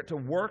Holy Spirit to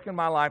work in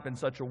my life in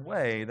such a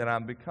way that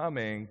I'm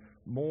becoming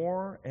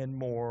more and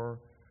more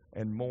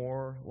and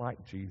more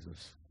like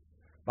Jesus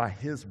by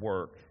his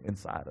work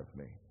inside of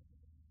me.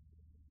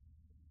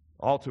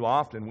 All too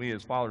often, we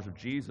as followers of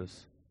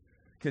Jesus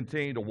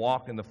continue to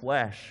walk in the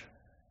flesh.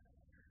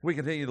 We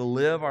continue to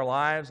live our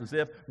lives as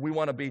if we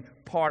want to be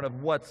part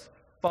of what's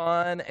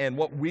fun and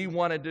what we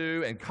want to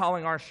do and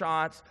calling our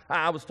shots.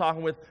 I was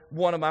talking with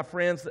one of my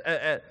friends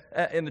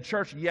in the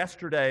church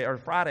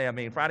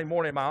Friday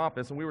morning in my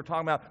office, and we were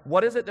talking about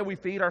what is it that we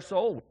feed our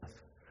soul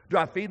with? Do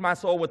I feed my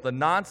soul with the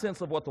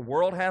nonsense of what the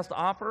world has to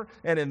offer?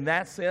 And in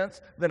that sense,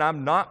 then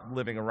I'm not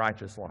living a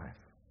righteous life.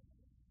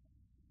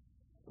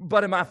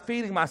 But am I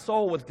feeding my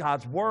soul with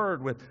God's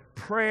Word, with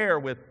prayer,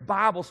 with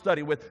Bible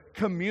study, with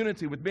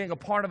community, with being a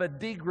part of a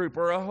D group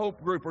or a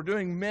hope group or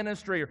doing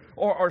ministry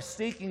or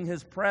seeking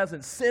His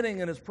presence, sitting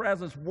in His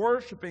presence,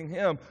 worshiping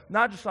Him,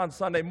 not just on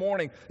Sunday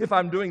morning? If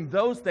I'm doing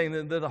those things,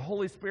 then the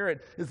Holy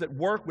Spirit is at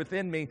work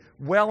within me,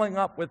 welling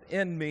up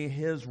within me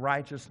His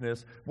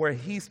righteousness, where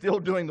He's still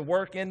doing the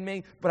work in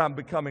me, but I'm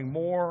becoming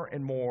more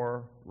and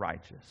more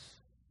righteous.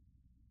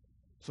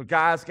 So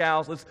guys,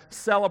 gals, let's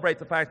celebrate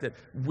the fact that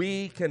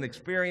we can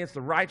experience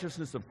the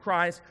righteousness of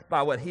Christ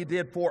by what He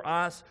did for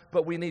us,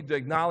 but we need to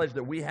acknowledge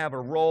that we have a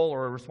role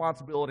or a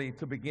responsibility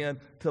to begin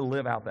to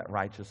live out that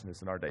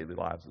righteousness in our daily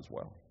lives as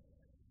well.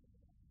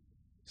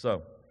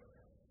 So,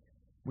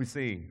 we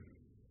see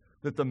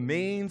that the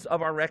means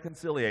of our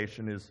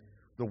reconciliation is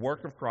the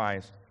work of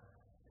Christ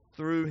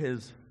through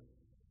His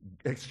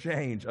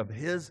exchange of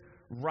His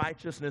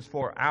righteousness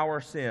for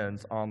our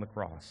sins on the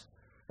cross.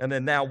 And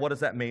then now, what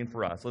does that mean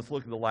for us? Let's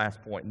look at the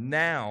last point.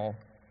 Now,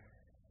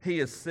 He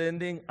is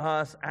sending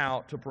us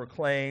out to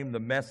proclaim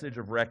the message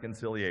of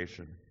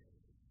reconciliation.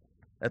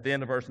 At the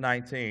end of verse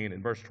 19,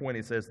 in verse 20,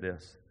 it says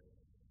this,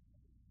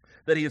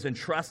 that He has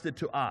entrusted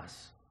to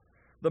us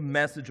the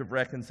message of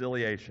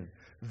reconciliation.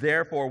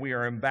 Therefore, we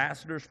are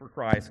ambassadors for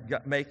Christ,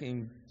 God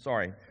making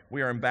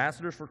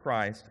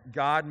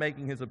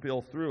His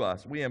appeal through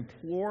us. We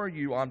implore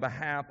you on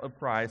behalf of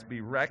Christ,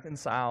 be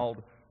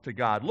reconciled to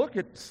God. Look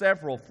at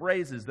several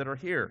phrases that are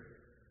here.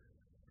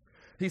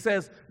 He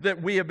says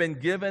that we have been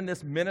given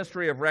this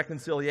ministry of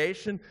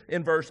reconciliation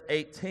in verse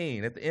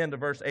 18, at the end of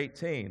verse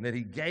 18, that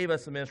He gave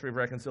us the ministry of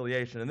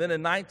reconciliation. And then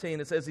in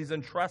 19, it says He's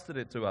entrusted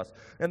it to us.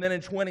 And then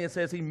in 20, it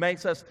says He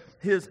makes us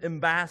His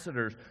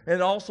ambassadors.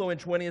 And also in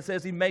 20, it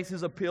says He makes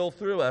His appeal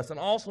through us. And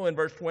also in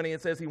verse 20,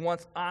 it says He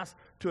wants us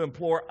to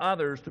implore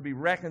others to be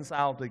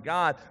reconciled to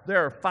God.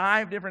 There are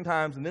 5 different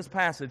times in this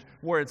passage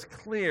where it's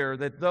clear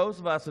that those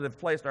of us that have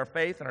placed our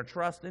faith and our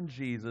trust in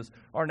Jesus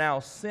are now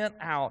sent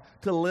out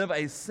to live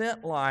a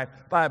sent life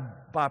by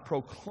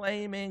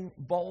proclaiming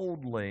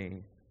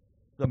boldly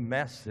the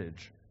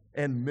message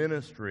and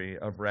ministry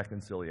of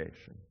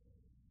reconciliation.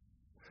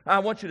 I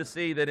want you to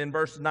see that in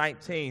verse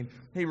 19,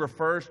 he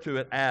refers to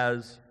it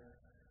as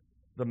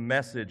the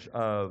message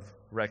of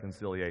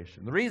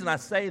reconciliation. The reason I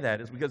say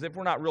that is because if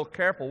we're not real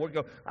careful, we'll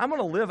go, I'm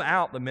going to live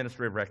out the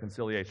ministry of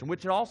reconciliation,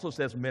 which it also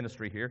says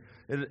ministry here.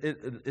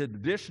 It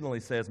additionally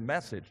says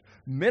message.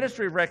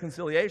 Ministry of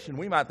reconciliation,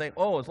 we might think,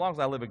 as long as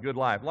I live a good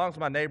life, as long as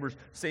my neighbors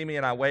see me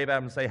and I wave at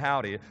them and say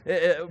howdy,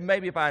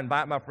 maybe if I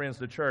invite my friends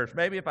to church,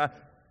 maybe if I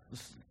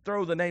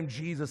throw the name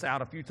Jesus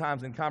out a few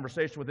times in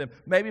conversation with them,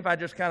 maybe if I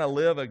just kind of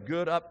live a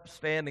good,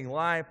 upstanding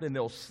life, then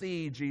they'll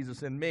see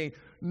Jesus in me.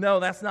 No,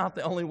 that's not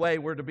the only way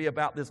we're to be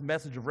about this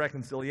message of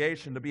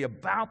reconciliation. To be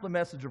about the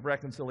message of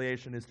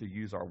reconciliation is to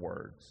use our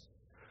words,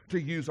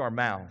 to use our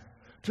mouth,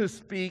 to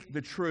speak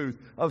the truth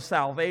of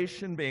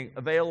salvation being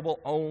available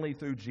only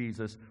through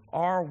Jesus.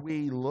 Are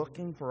we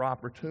looking for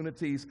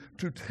opportunities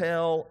to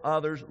tell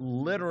others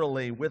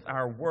literally with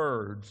our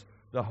words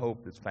the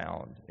hope that's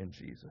found in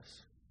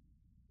Jesus?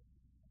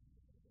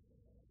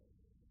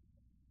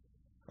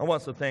 I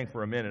want us to think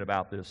for a minute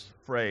about this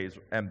phrase,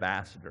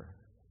 ambassador.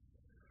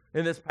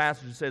 In this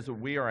passage, it says that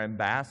we are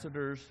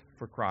ambassadors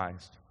for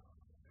Christ.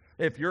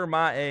 If you're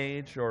my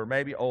age or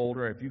maybe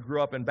older, if you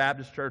grew up in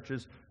Baptist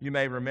churches, you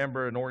may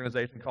remember an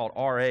organization called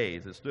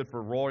RAs. It stood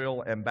for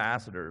Royal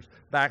Ambassadors.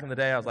 Back in the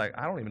day, I was like,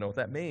 I don't even know what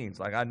that means.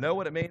 Like, I know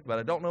what it means, but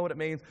I don't know what it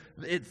means.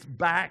 It's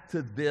back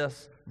to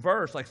this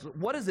verse. Like, so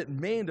what does it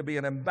mean to be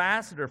an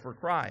ambassador for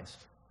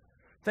Christ?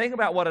 Think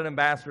about what an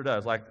ambassador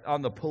does, like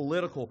on the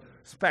political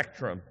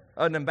spectrum.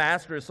 An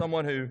ambassador is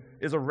someone who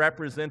is a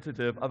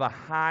representative of a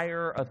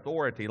higher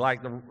authority.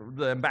 Like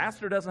the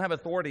ambassador doesn't have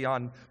authority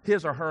on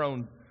his or her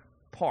own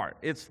part.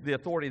 It's the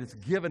authority that's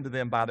given to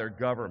them by their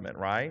government,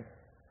 right?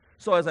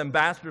 So as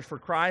ambassadors for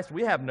Christ,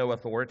 we have no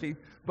authority,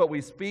 but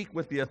we speak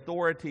with the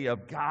authority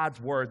of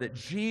God's word that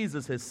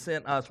Jesus has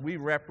sent us. We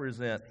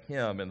represent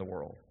Him in the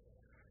world.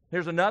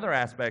 Here's another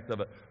aspect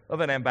of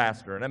an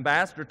ambassador. An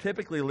ambassador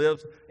typically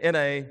lives in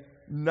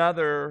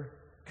another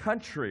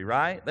country,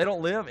 right? They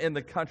don't live in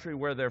the country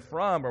where they're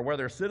from or where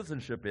their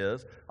citizenship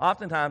is.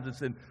 Oftentimes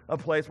it's in a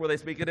place where they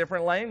speak a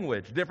different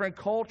language, different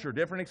culture,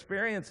 different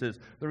experiences.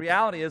 The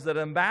reality is that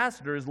an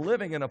ambassador is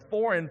living in a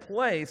foreign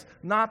place,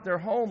 not their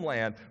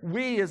homeland.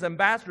 We as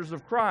ambassadors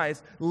of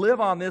Christ live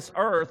on this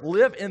earth,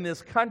 live in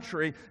this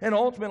country, and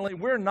ultimately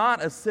we're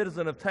not a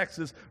citizen of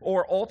Texas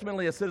or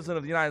ultimately a citizen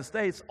of the United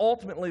States.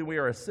 Ultimately we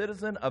are a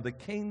citizen of the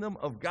kingdom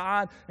of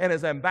God, and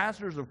as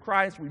ambassadors of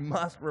Christ we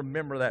must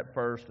remember that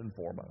first and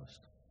foremost.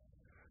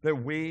 That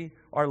we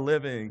are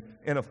living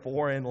in a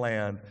foreign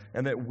land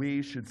and that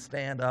we should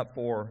stand up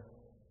for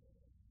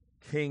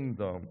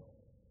kingdom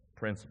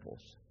principles.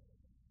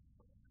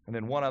 And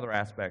then one other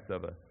aspect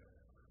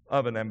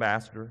of an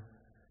ambassador,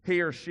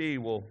 he or she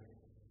will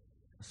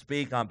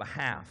speak on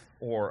behalf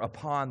or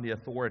upon the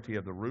authority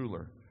of the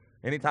ruler.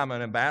 Anytime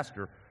an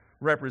ambassador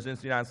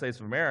represents the United States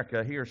of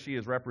America, he or she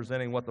is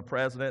representing what the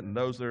president and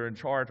those that are in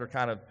charge are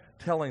kind of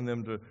telling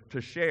them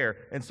to share.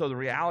 And so the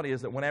reality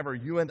is that whenever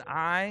you and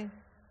I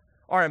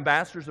are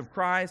ambassadors of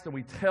Christ and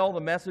we tell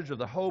the message of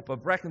the hope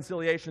of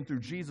reconciliation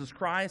through Jesus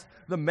Christ,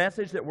 the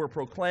message that we're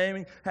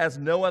proclaiming has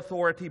no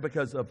authority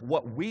because of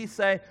what we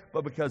say,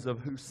 but because of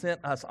who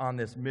sent us on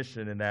this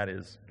mission, and that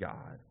is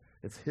God.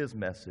 It's His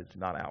message,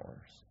 not ours.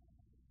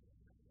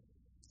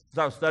 As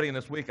I was studying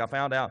this week, I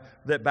found out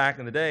that back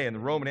in the day in the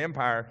Roman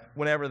Empire,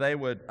 whenever they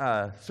would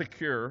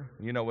secure,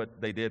 you know what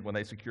they did when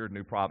they secured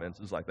new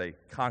provinces, like they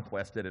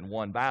conquested and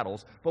won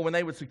battles, but when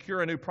they would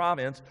secure a new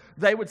province,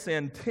 they would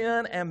send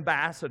 10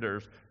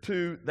 ambassadors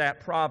to that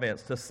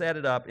province to set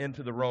it up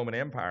into the Roman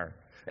Empire.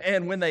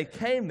 And when they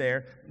came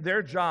there,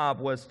 their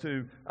job was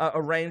to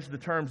arrange the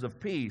terms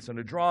of peace and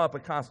to draw up a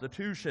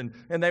constitution,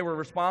 and they were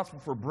responsible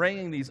for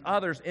bringing these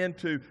others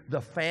into the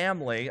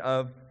family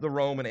of the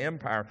Roman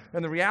Empire.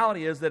 And the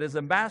reality is that as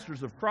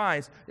ambassadors of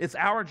Christ, it's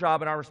our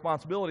job and our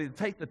responsibility to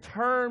take the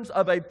terms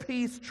of a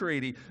peace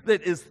treaty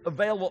that is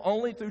available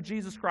only through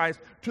Jesus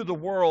Christ to the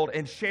world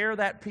and share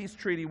that peace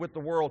treaty with the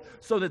world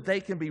so that they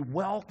can be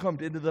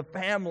welcomed into the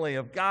family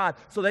of God,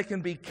 so they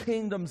can be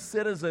kingdom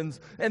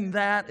citizens, and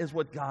that is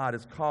what God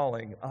is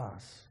calling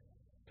us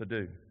to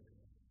do.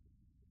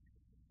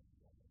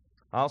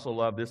 I also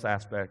love this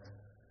aspect.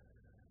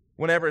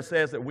 Whenever it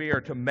says that we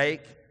are to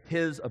make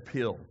His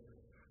appeal,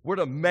 we're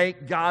to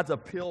make God's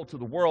appeal to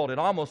the world, it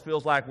almost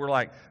feels like we're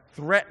like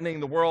threatening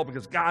the world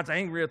because God's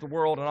angry at the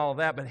world and all of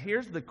that. But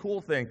here's the cool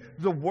thing.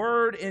 The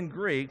word in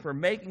Greek for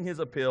making His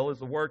appeal is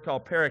the word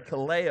called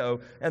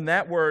parakaleo, and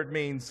that word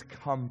means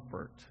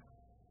comfort.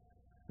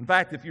 In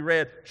fact, if you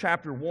read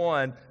chapter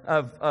 1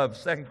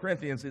 of 2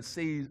 Corinthians, it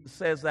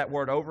says that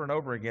word over and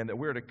over again, that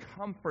we're to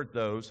comfort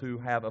those who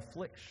have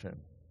affliction.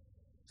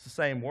 It's the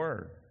same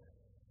word.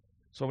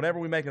 So whenever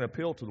we make an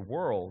appeal to the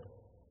world,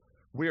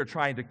 we are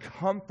trying to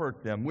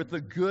comfort them with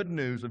the good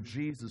news of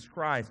Jesus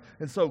Christ.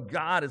 And so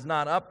God is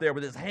not up there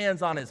with His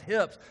hands on His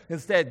hips.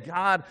 Instead,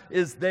 God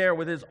is there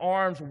with His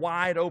arms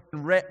wide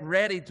open,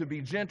 ready to be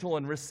gentle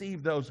and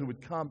receive those who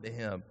would come to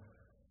Him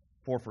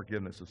for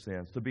forgiveness of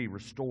sins, to be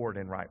restored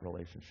in right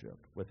relationship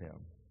with Him.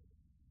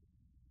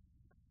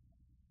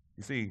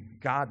 You see,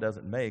 God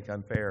doesn't make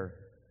unfair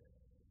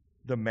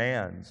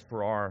demands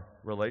for our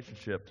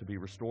relationship to be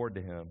restored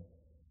to Him.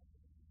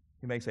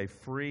 He makes a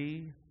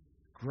free,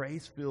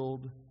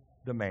 grace-filled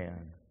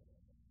demand.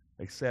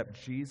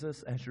 Accept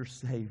Jesus as your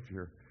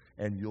Savior,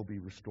 and you'll be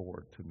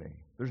restored to me.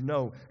 There's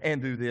no,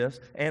 and do this,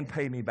 and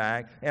pay me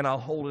back, and I'll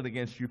hold it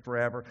against you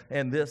forever,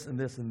 and this, and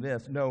this, and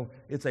this. No,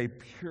 it's a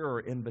pure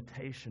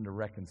invitation to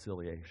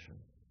reconciliation.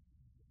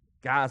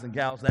 Guys and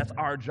gals, that's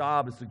our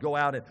job, is to go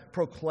out and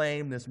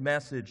proclaim this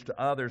message to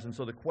others. And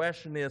so the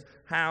question is,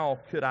 how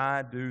could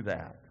I do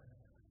that?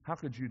 How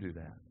could you do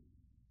that?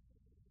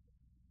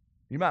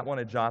 You might want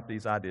to jot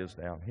these ideas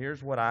down.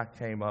 Here's what I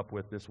came up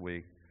with this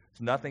week. It's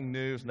nothing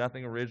new, it's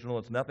nothing original,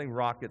 it's nothing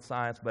rocket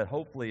science, but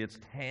hopefully it's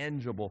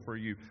tangible for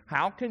you.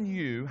 How can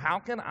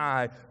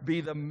I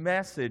be the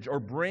message or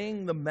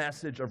bring the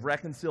message of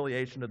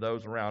reconciliation to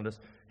those around us?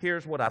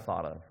 Here's what I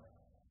thought of.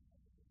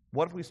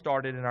 What if we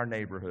started in our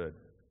neighborhood?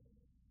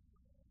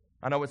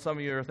 I know what some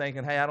of you are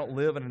thinking, hey, I don't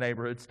live in a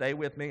neighborhood. Stay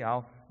with me,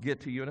 I'll get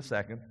to you in a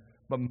second.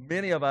 But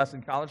many of us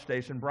in College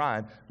Station,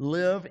 Bryan,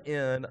 live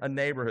in a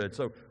neighborhood.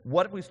 So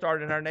what if we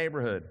started in our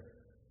neighborhood?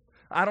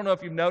 I don't know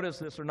if you've noticed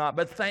this or not,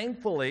 but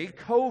thankfully,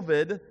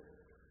 COVID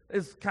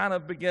is kind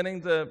of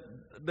beginning to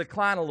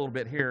decline a little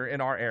bit here in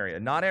our area.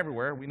 Not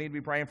everywhere. We need to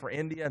be praying for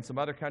India and some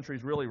other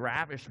countries really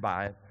ravished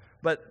by it.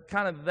 But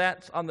kind of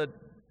that's on the,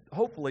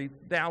 hopefully,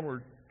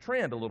 downward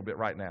trend a little bit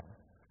right now.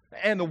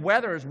 And the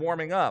weather is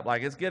warming up,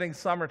 like it's getting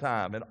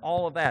summertime and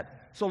all of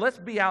that. So let's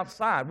be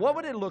outside. What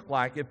would it look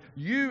like if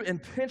you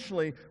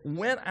intentionally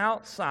went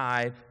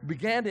outside,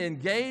 began to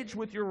engage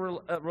with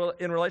your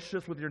in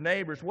relationships with your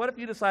neighbors? What if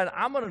you decided,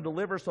 I'm going to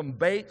deliver some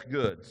baked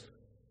goods?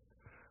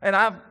 And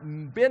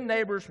I've been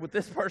neighbors with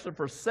this person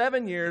for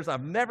 7 years.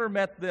 I've never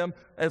met them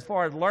as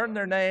far as learn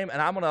their name,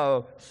 and I'm going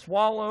to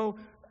swallow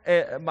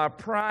my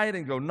pride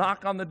and go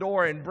knock on the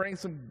door and bring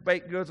some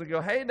baked goods and go,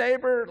 hey,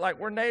 neighbor, like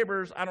we're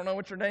neighbors. I don't know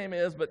what your name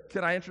is, but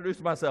can I introduce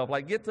myself?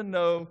 Like get to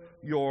know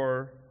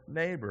your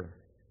neighbor.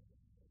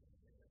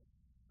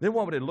 Then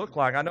what would it look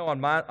like? I know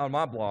on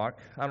my block,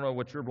 I don't know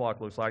what your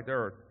block looks like. There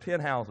are 10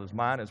 houses.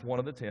 Mine is one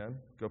of the 10,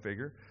 go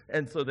figure.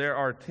 And so there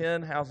are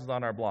 10 houses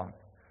on our block.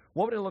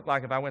 What would it look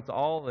like if I went to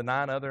all the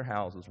 9 other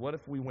houses? What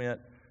if we went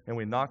and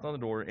we knocked on the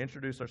door,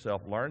 introduced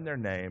ourselves, learned their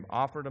name,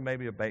 offered them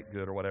maybe a baked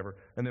good or whatever,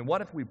 and then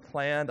what if we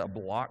planned a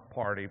block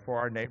party for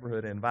our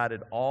neighborhood and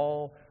invited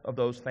all of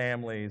those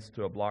families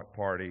to a block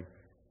party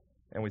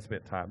and we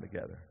spent time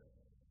together?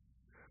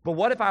 But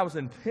what if I was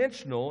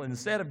intentional,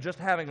 instead of just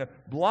having a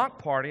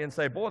block party and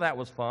say, boy, that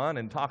was fun,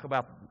 and talk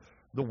about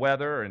the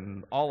weather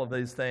and all of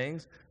these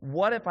things?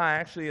 What if I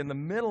actually, in the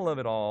middle of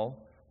it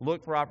all,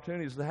 look for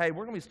opportunities to say, hey,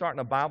 we're going to be starting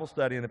a Bible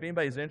study, and if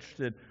anybody's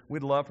interested,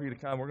 we'd love for you to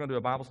come. We're going to do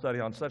a Bible study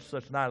on such and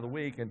such night of the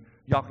week, and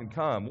y'all can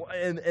come.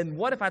 And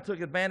what if I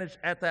took advantage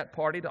at that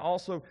party to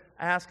also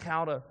ask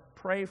how to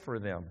pray for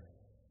them?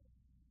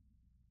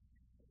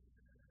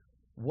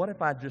 What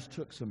if I just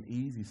took some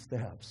easy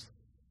steps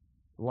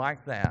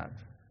like that?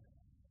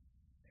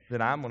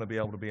 Then I'm going to be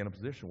able to be in a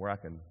position where I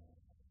can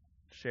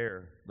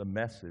share the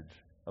message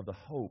of the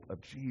hope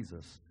of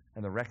Jesus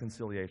and the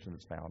reconciliation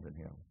that's found in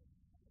Him.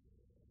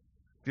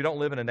 If you don't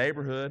live in a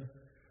neighborhood,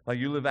 like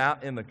you live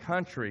out in the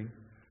country,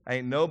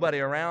 ain't nobody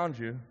around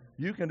you,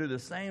 you can do the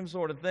same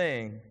sort of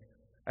thing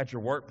at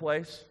your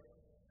workplace.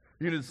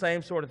 You can do the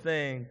same sort of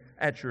thing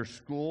at your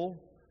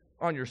school,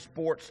 on your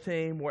sports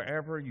team,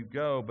 wherever you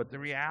go. But the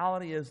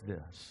reality is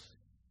this.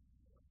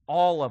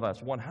 All of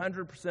us,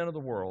 100% of the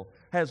world,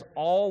 has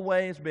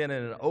always been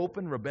in an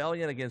open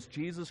rebellion against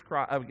Jesus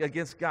Christ,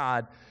 against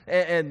God,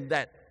 and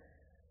that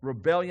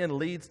rebellion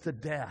leads to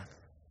death,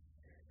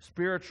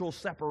 spiritual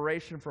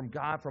separation from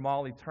God from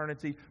all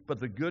eternity. But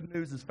the good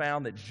news is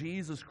found that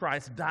Jesus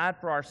Christ died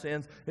for our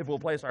sins. If we'll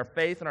place our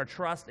faith and our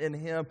trust in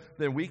Him,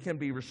 then we can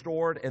be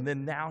restored, and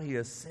then now He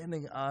is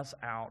sending us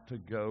out to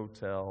go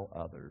tell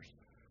others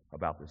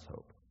about this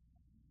hope.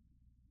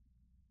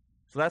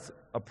 So that's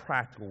a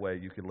practical way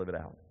you can live it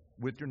out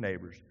with your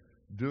neighbors,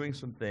 doing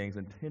some things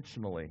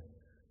intentionally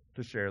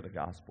to share the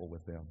gospel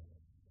with them.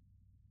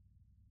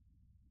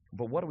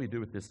 But what do we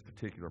do with this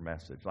particular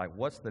message? Like,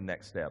 what's the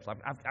next steps?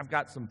 I've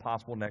got some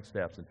possible next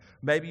steps. And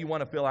maybe you want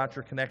to fill out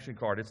your connection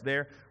card. It's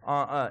there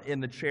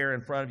in the chair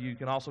in front of you. You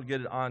can also get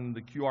it on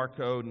the QR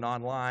code and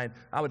online.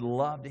 I would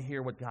love to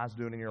hear what God's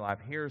doing in your life.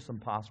 Here are some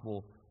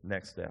possible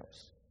next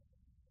steps.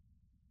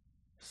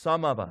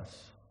 Some of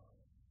us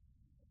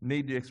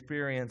need to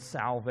experience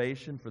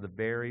salvation for the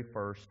very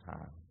first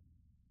time.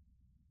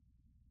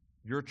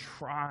 You're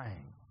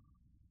trying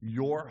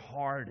your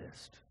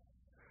hardest.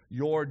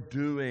 You're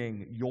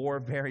doing your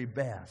very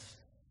best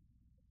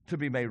to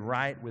be made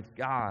right with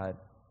God,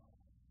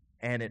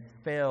 and it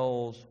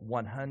fails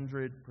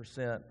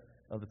 100%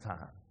 of the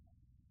time.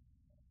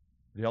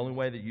 The only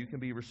way that you can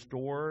be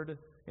restored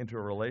into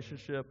a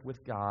relationship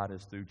with God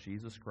is through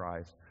Jesus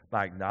Christ,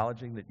 by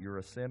acknowledging that you're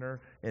a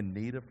sinner in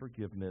need of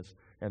forgiveness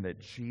and that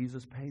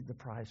Jesus paid the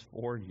price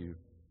for you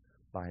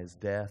by His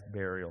death,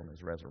 burial, and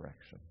His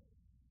resurrection.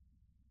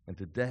 And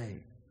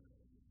today,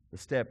 the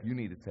step you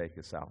need to take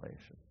is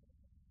salvation.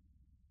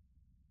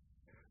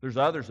 There's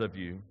others of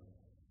you,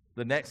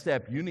 the next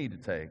step you need to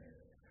take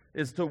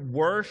is to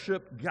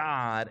worship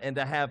God and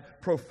to have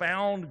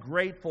profound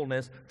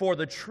gratefulness for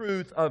the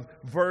truth of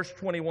verse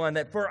 21,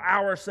 that for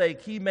our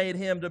sake He made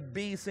Him to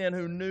be sin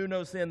who knew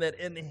no sin, that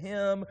in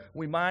Him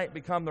we might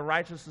become the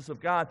righteousness of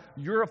God.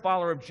 You're a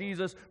follower of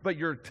Jesus, but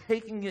you're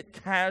taking it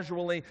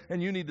casually,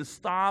 and you need to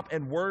stop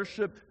and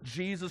worship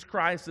Jesus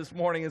Christ this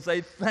morning and say,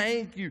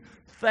 thank you,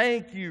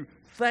 thank you,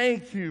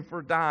 thank you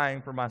for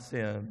dying for my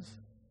sins.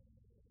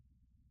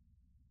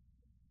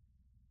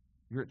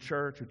 You're at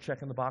church, you're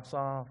checking the box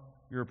off.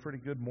 You're a pretty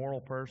good moral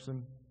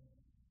person.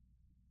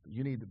 But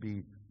you need to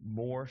be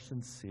more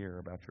sincere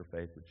about your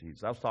faith with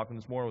Jesus. I was talking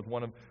this morning with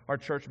one of our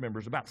church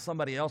members about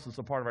somebody else that's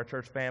a part of our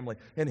church family.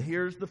 And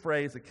here's the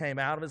phrase that came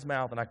out of his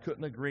mouth, and I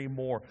couldn't agree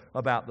more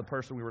about the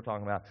person we were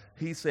talking about.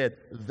 He said,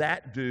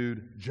 that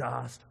dude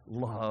just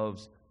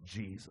loves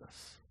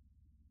Jesus.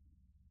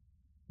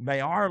 May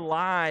our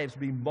lives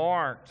be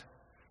marked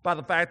by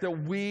the fact that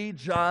we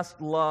just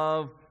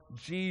love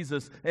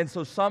Jesus. And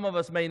so some of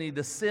us may need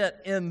to sit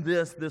in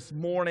this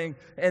morning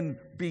and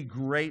be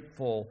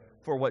grateful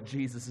for what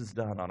Jesus has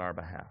done on our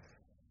behalf.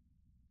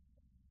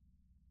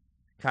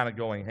 Kind of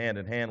going hand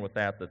in hand with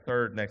that, the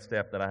third next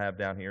step that I have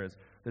down here is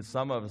that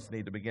some of us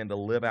need to begin to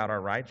live out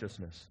our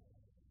righteousness.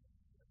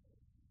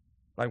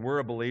 Like, we're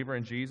a believer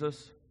in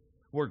Jesus.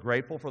 We're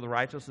grateful for the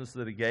righteousness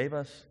that He gave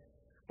us.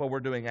 But we're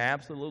doing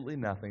absolutely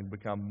nothing to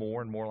become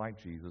more and more like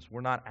Jesus.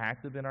 We're not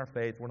active in our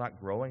faith. We're not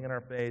growing in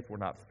our faith. We're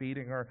not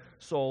feeding our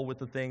soul with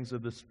the things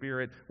of the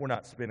Spirit. We're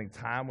not spending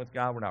time with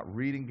God. We're not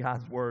reading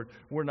God's Word.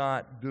 We're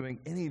not doing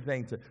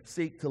anything to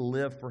seek to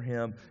live for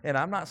Him. And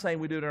I'm not saying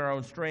we do it in our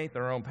own strength,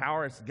 our own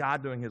power. It's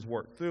God doing His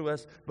work through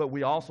us. But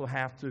we also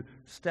have to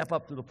step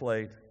up to the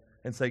plate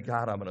and say,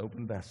 God, I'm an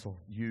open vessel.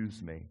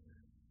 Use me.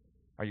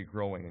 Are you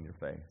growing in your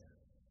faith?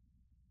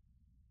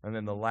 And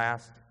then the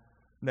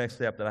next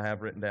step that I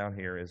have written down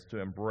here is to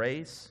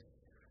embrace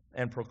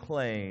and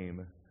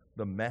proclaim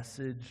the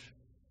message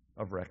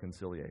of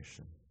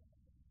reconciliation.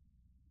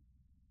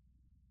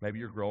 Maybe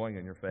you're growing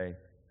in your faith.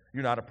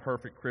 You're not a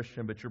perfect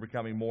Christian, but you're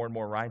becoming more and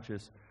more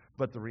righteous.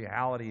 But the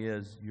reality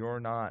is you're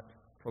not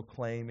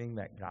proclaiming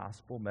that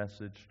gospel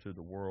message to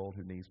the world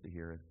who needs to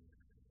hear it.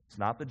 It's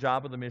not the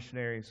job of the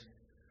missionaries.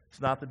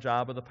 It's not the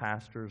job of the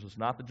pastors. It's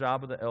not the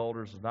job of the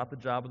elders. It's not the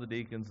job of the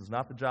deacons. It's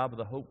not the job of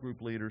the Hope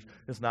Group leaders.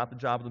 It's not the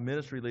job of the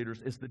ministry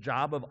leaders. It's the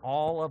job of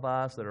all of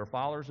us that are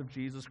followers of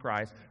Jesus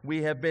Christ.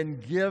 We have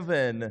been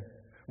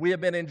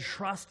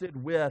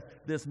entrusted with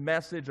this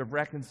message of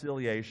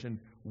reconciliation.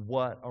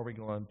 What are we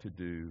going to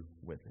do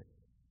with it?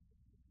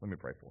 Let me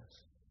pray for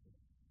us.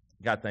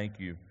 God, thank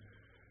you.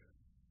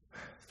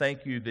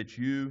 Thank you that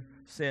you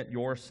sent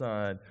your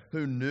Son,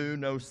 who knew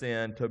no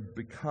sin, to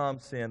become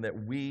sin,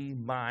 that we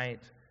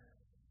might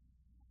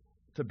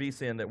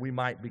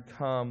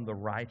become the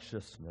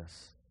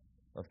righteousness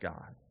of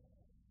God.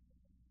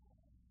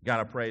 God,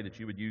 I pray that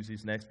you would use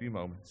these next few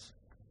moments,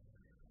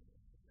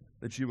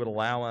 that you would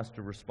allow us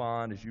to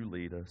respond as you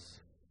lead us,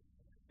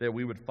 that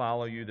we would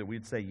follow you, that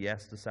we'd say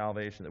yes to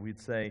salvation, that we'd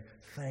say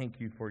thank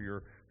you for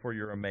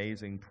your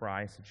amazing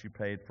price that you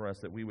paid for us,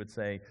 that we would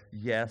say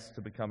yes to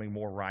becoming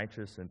more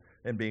righteous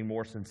and being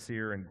more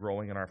sincere and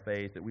growing in our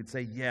faith, that we'd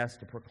say yes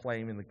to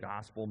proclaiming the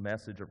gospel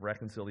message of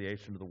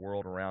reconciliation to the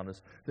world around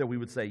us, that we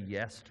would say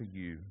yes to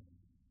you,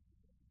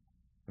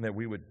 and that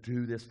we would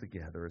do this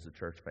together as a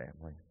church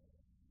family.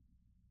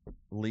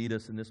 Lead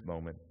us in this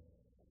moment.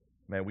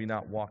 May we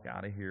not walk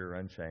out of here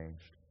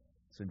unchanged.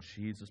 It's in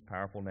Jesus'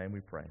 powerful name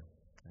we pray.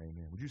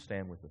 Amen. Would you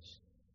stand with us?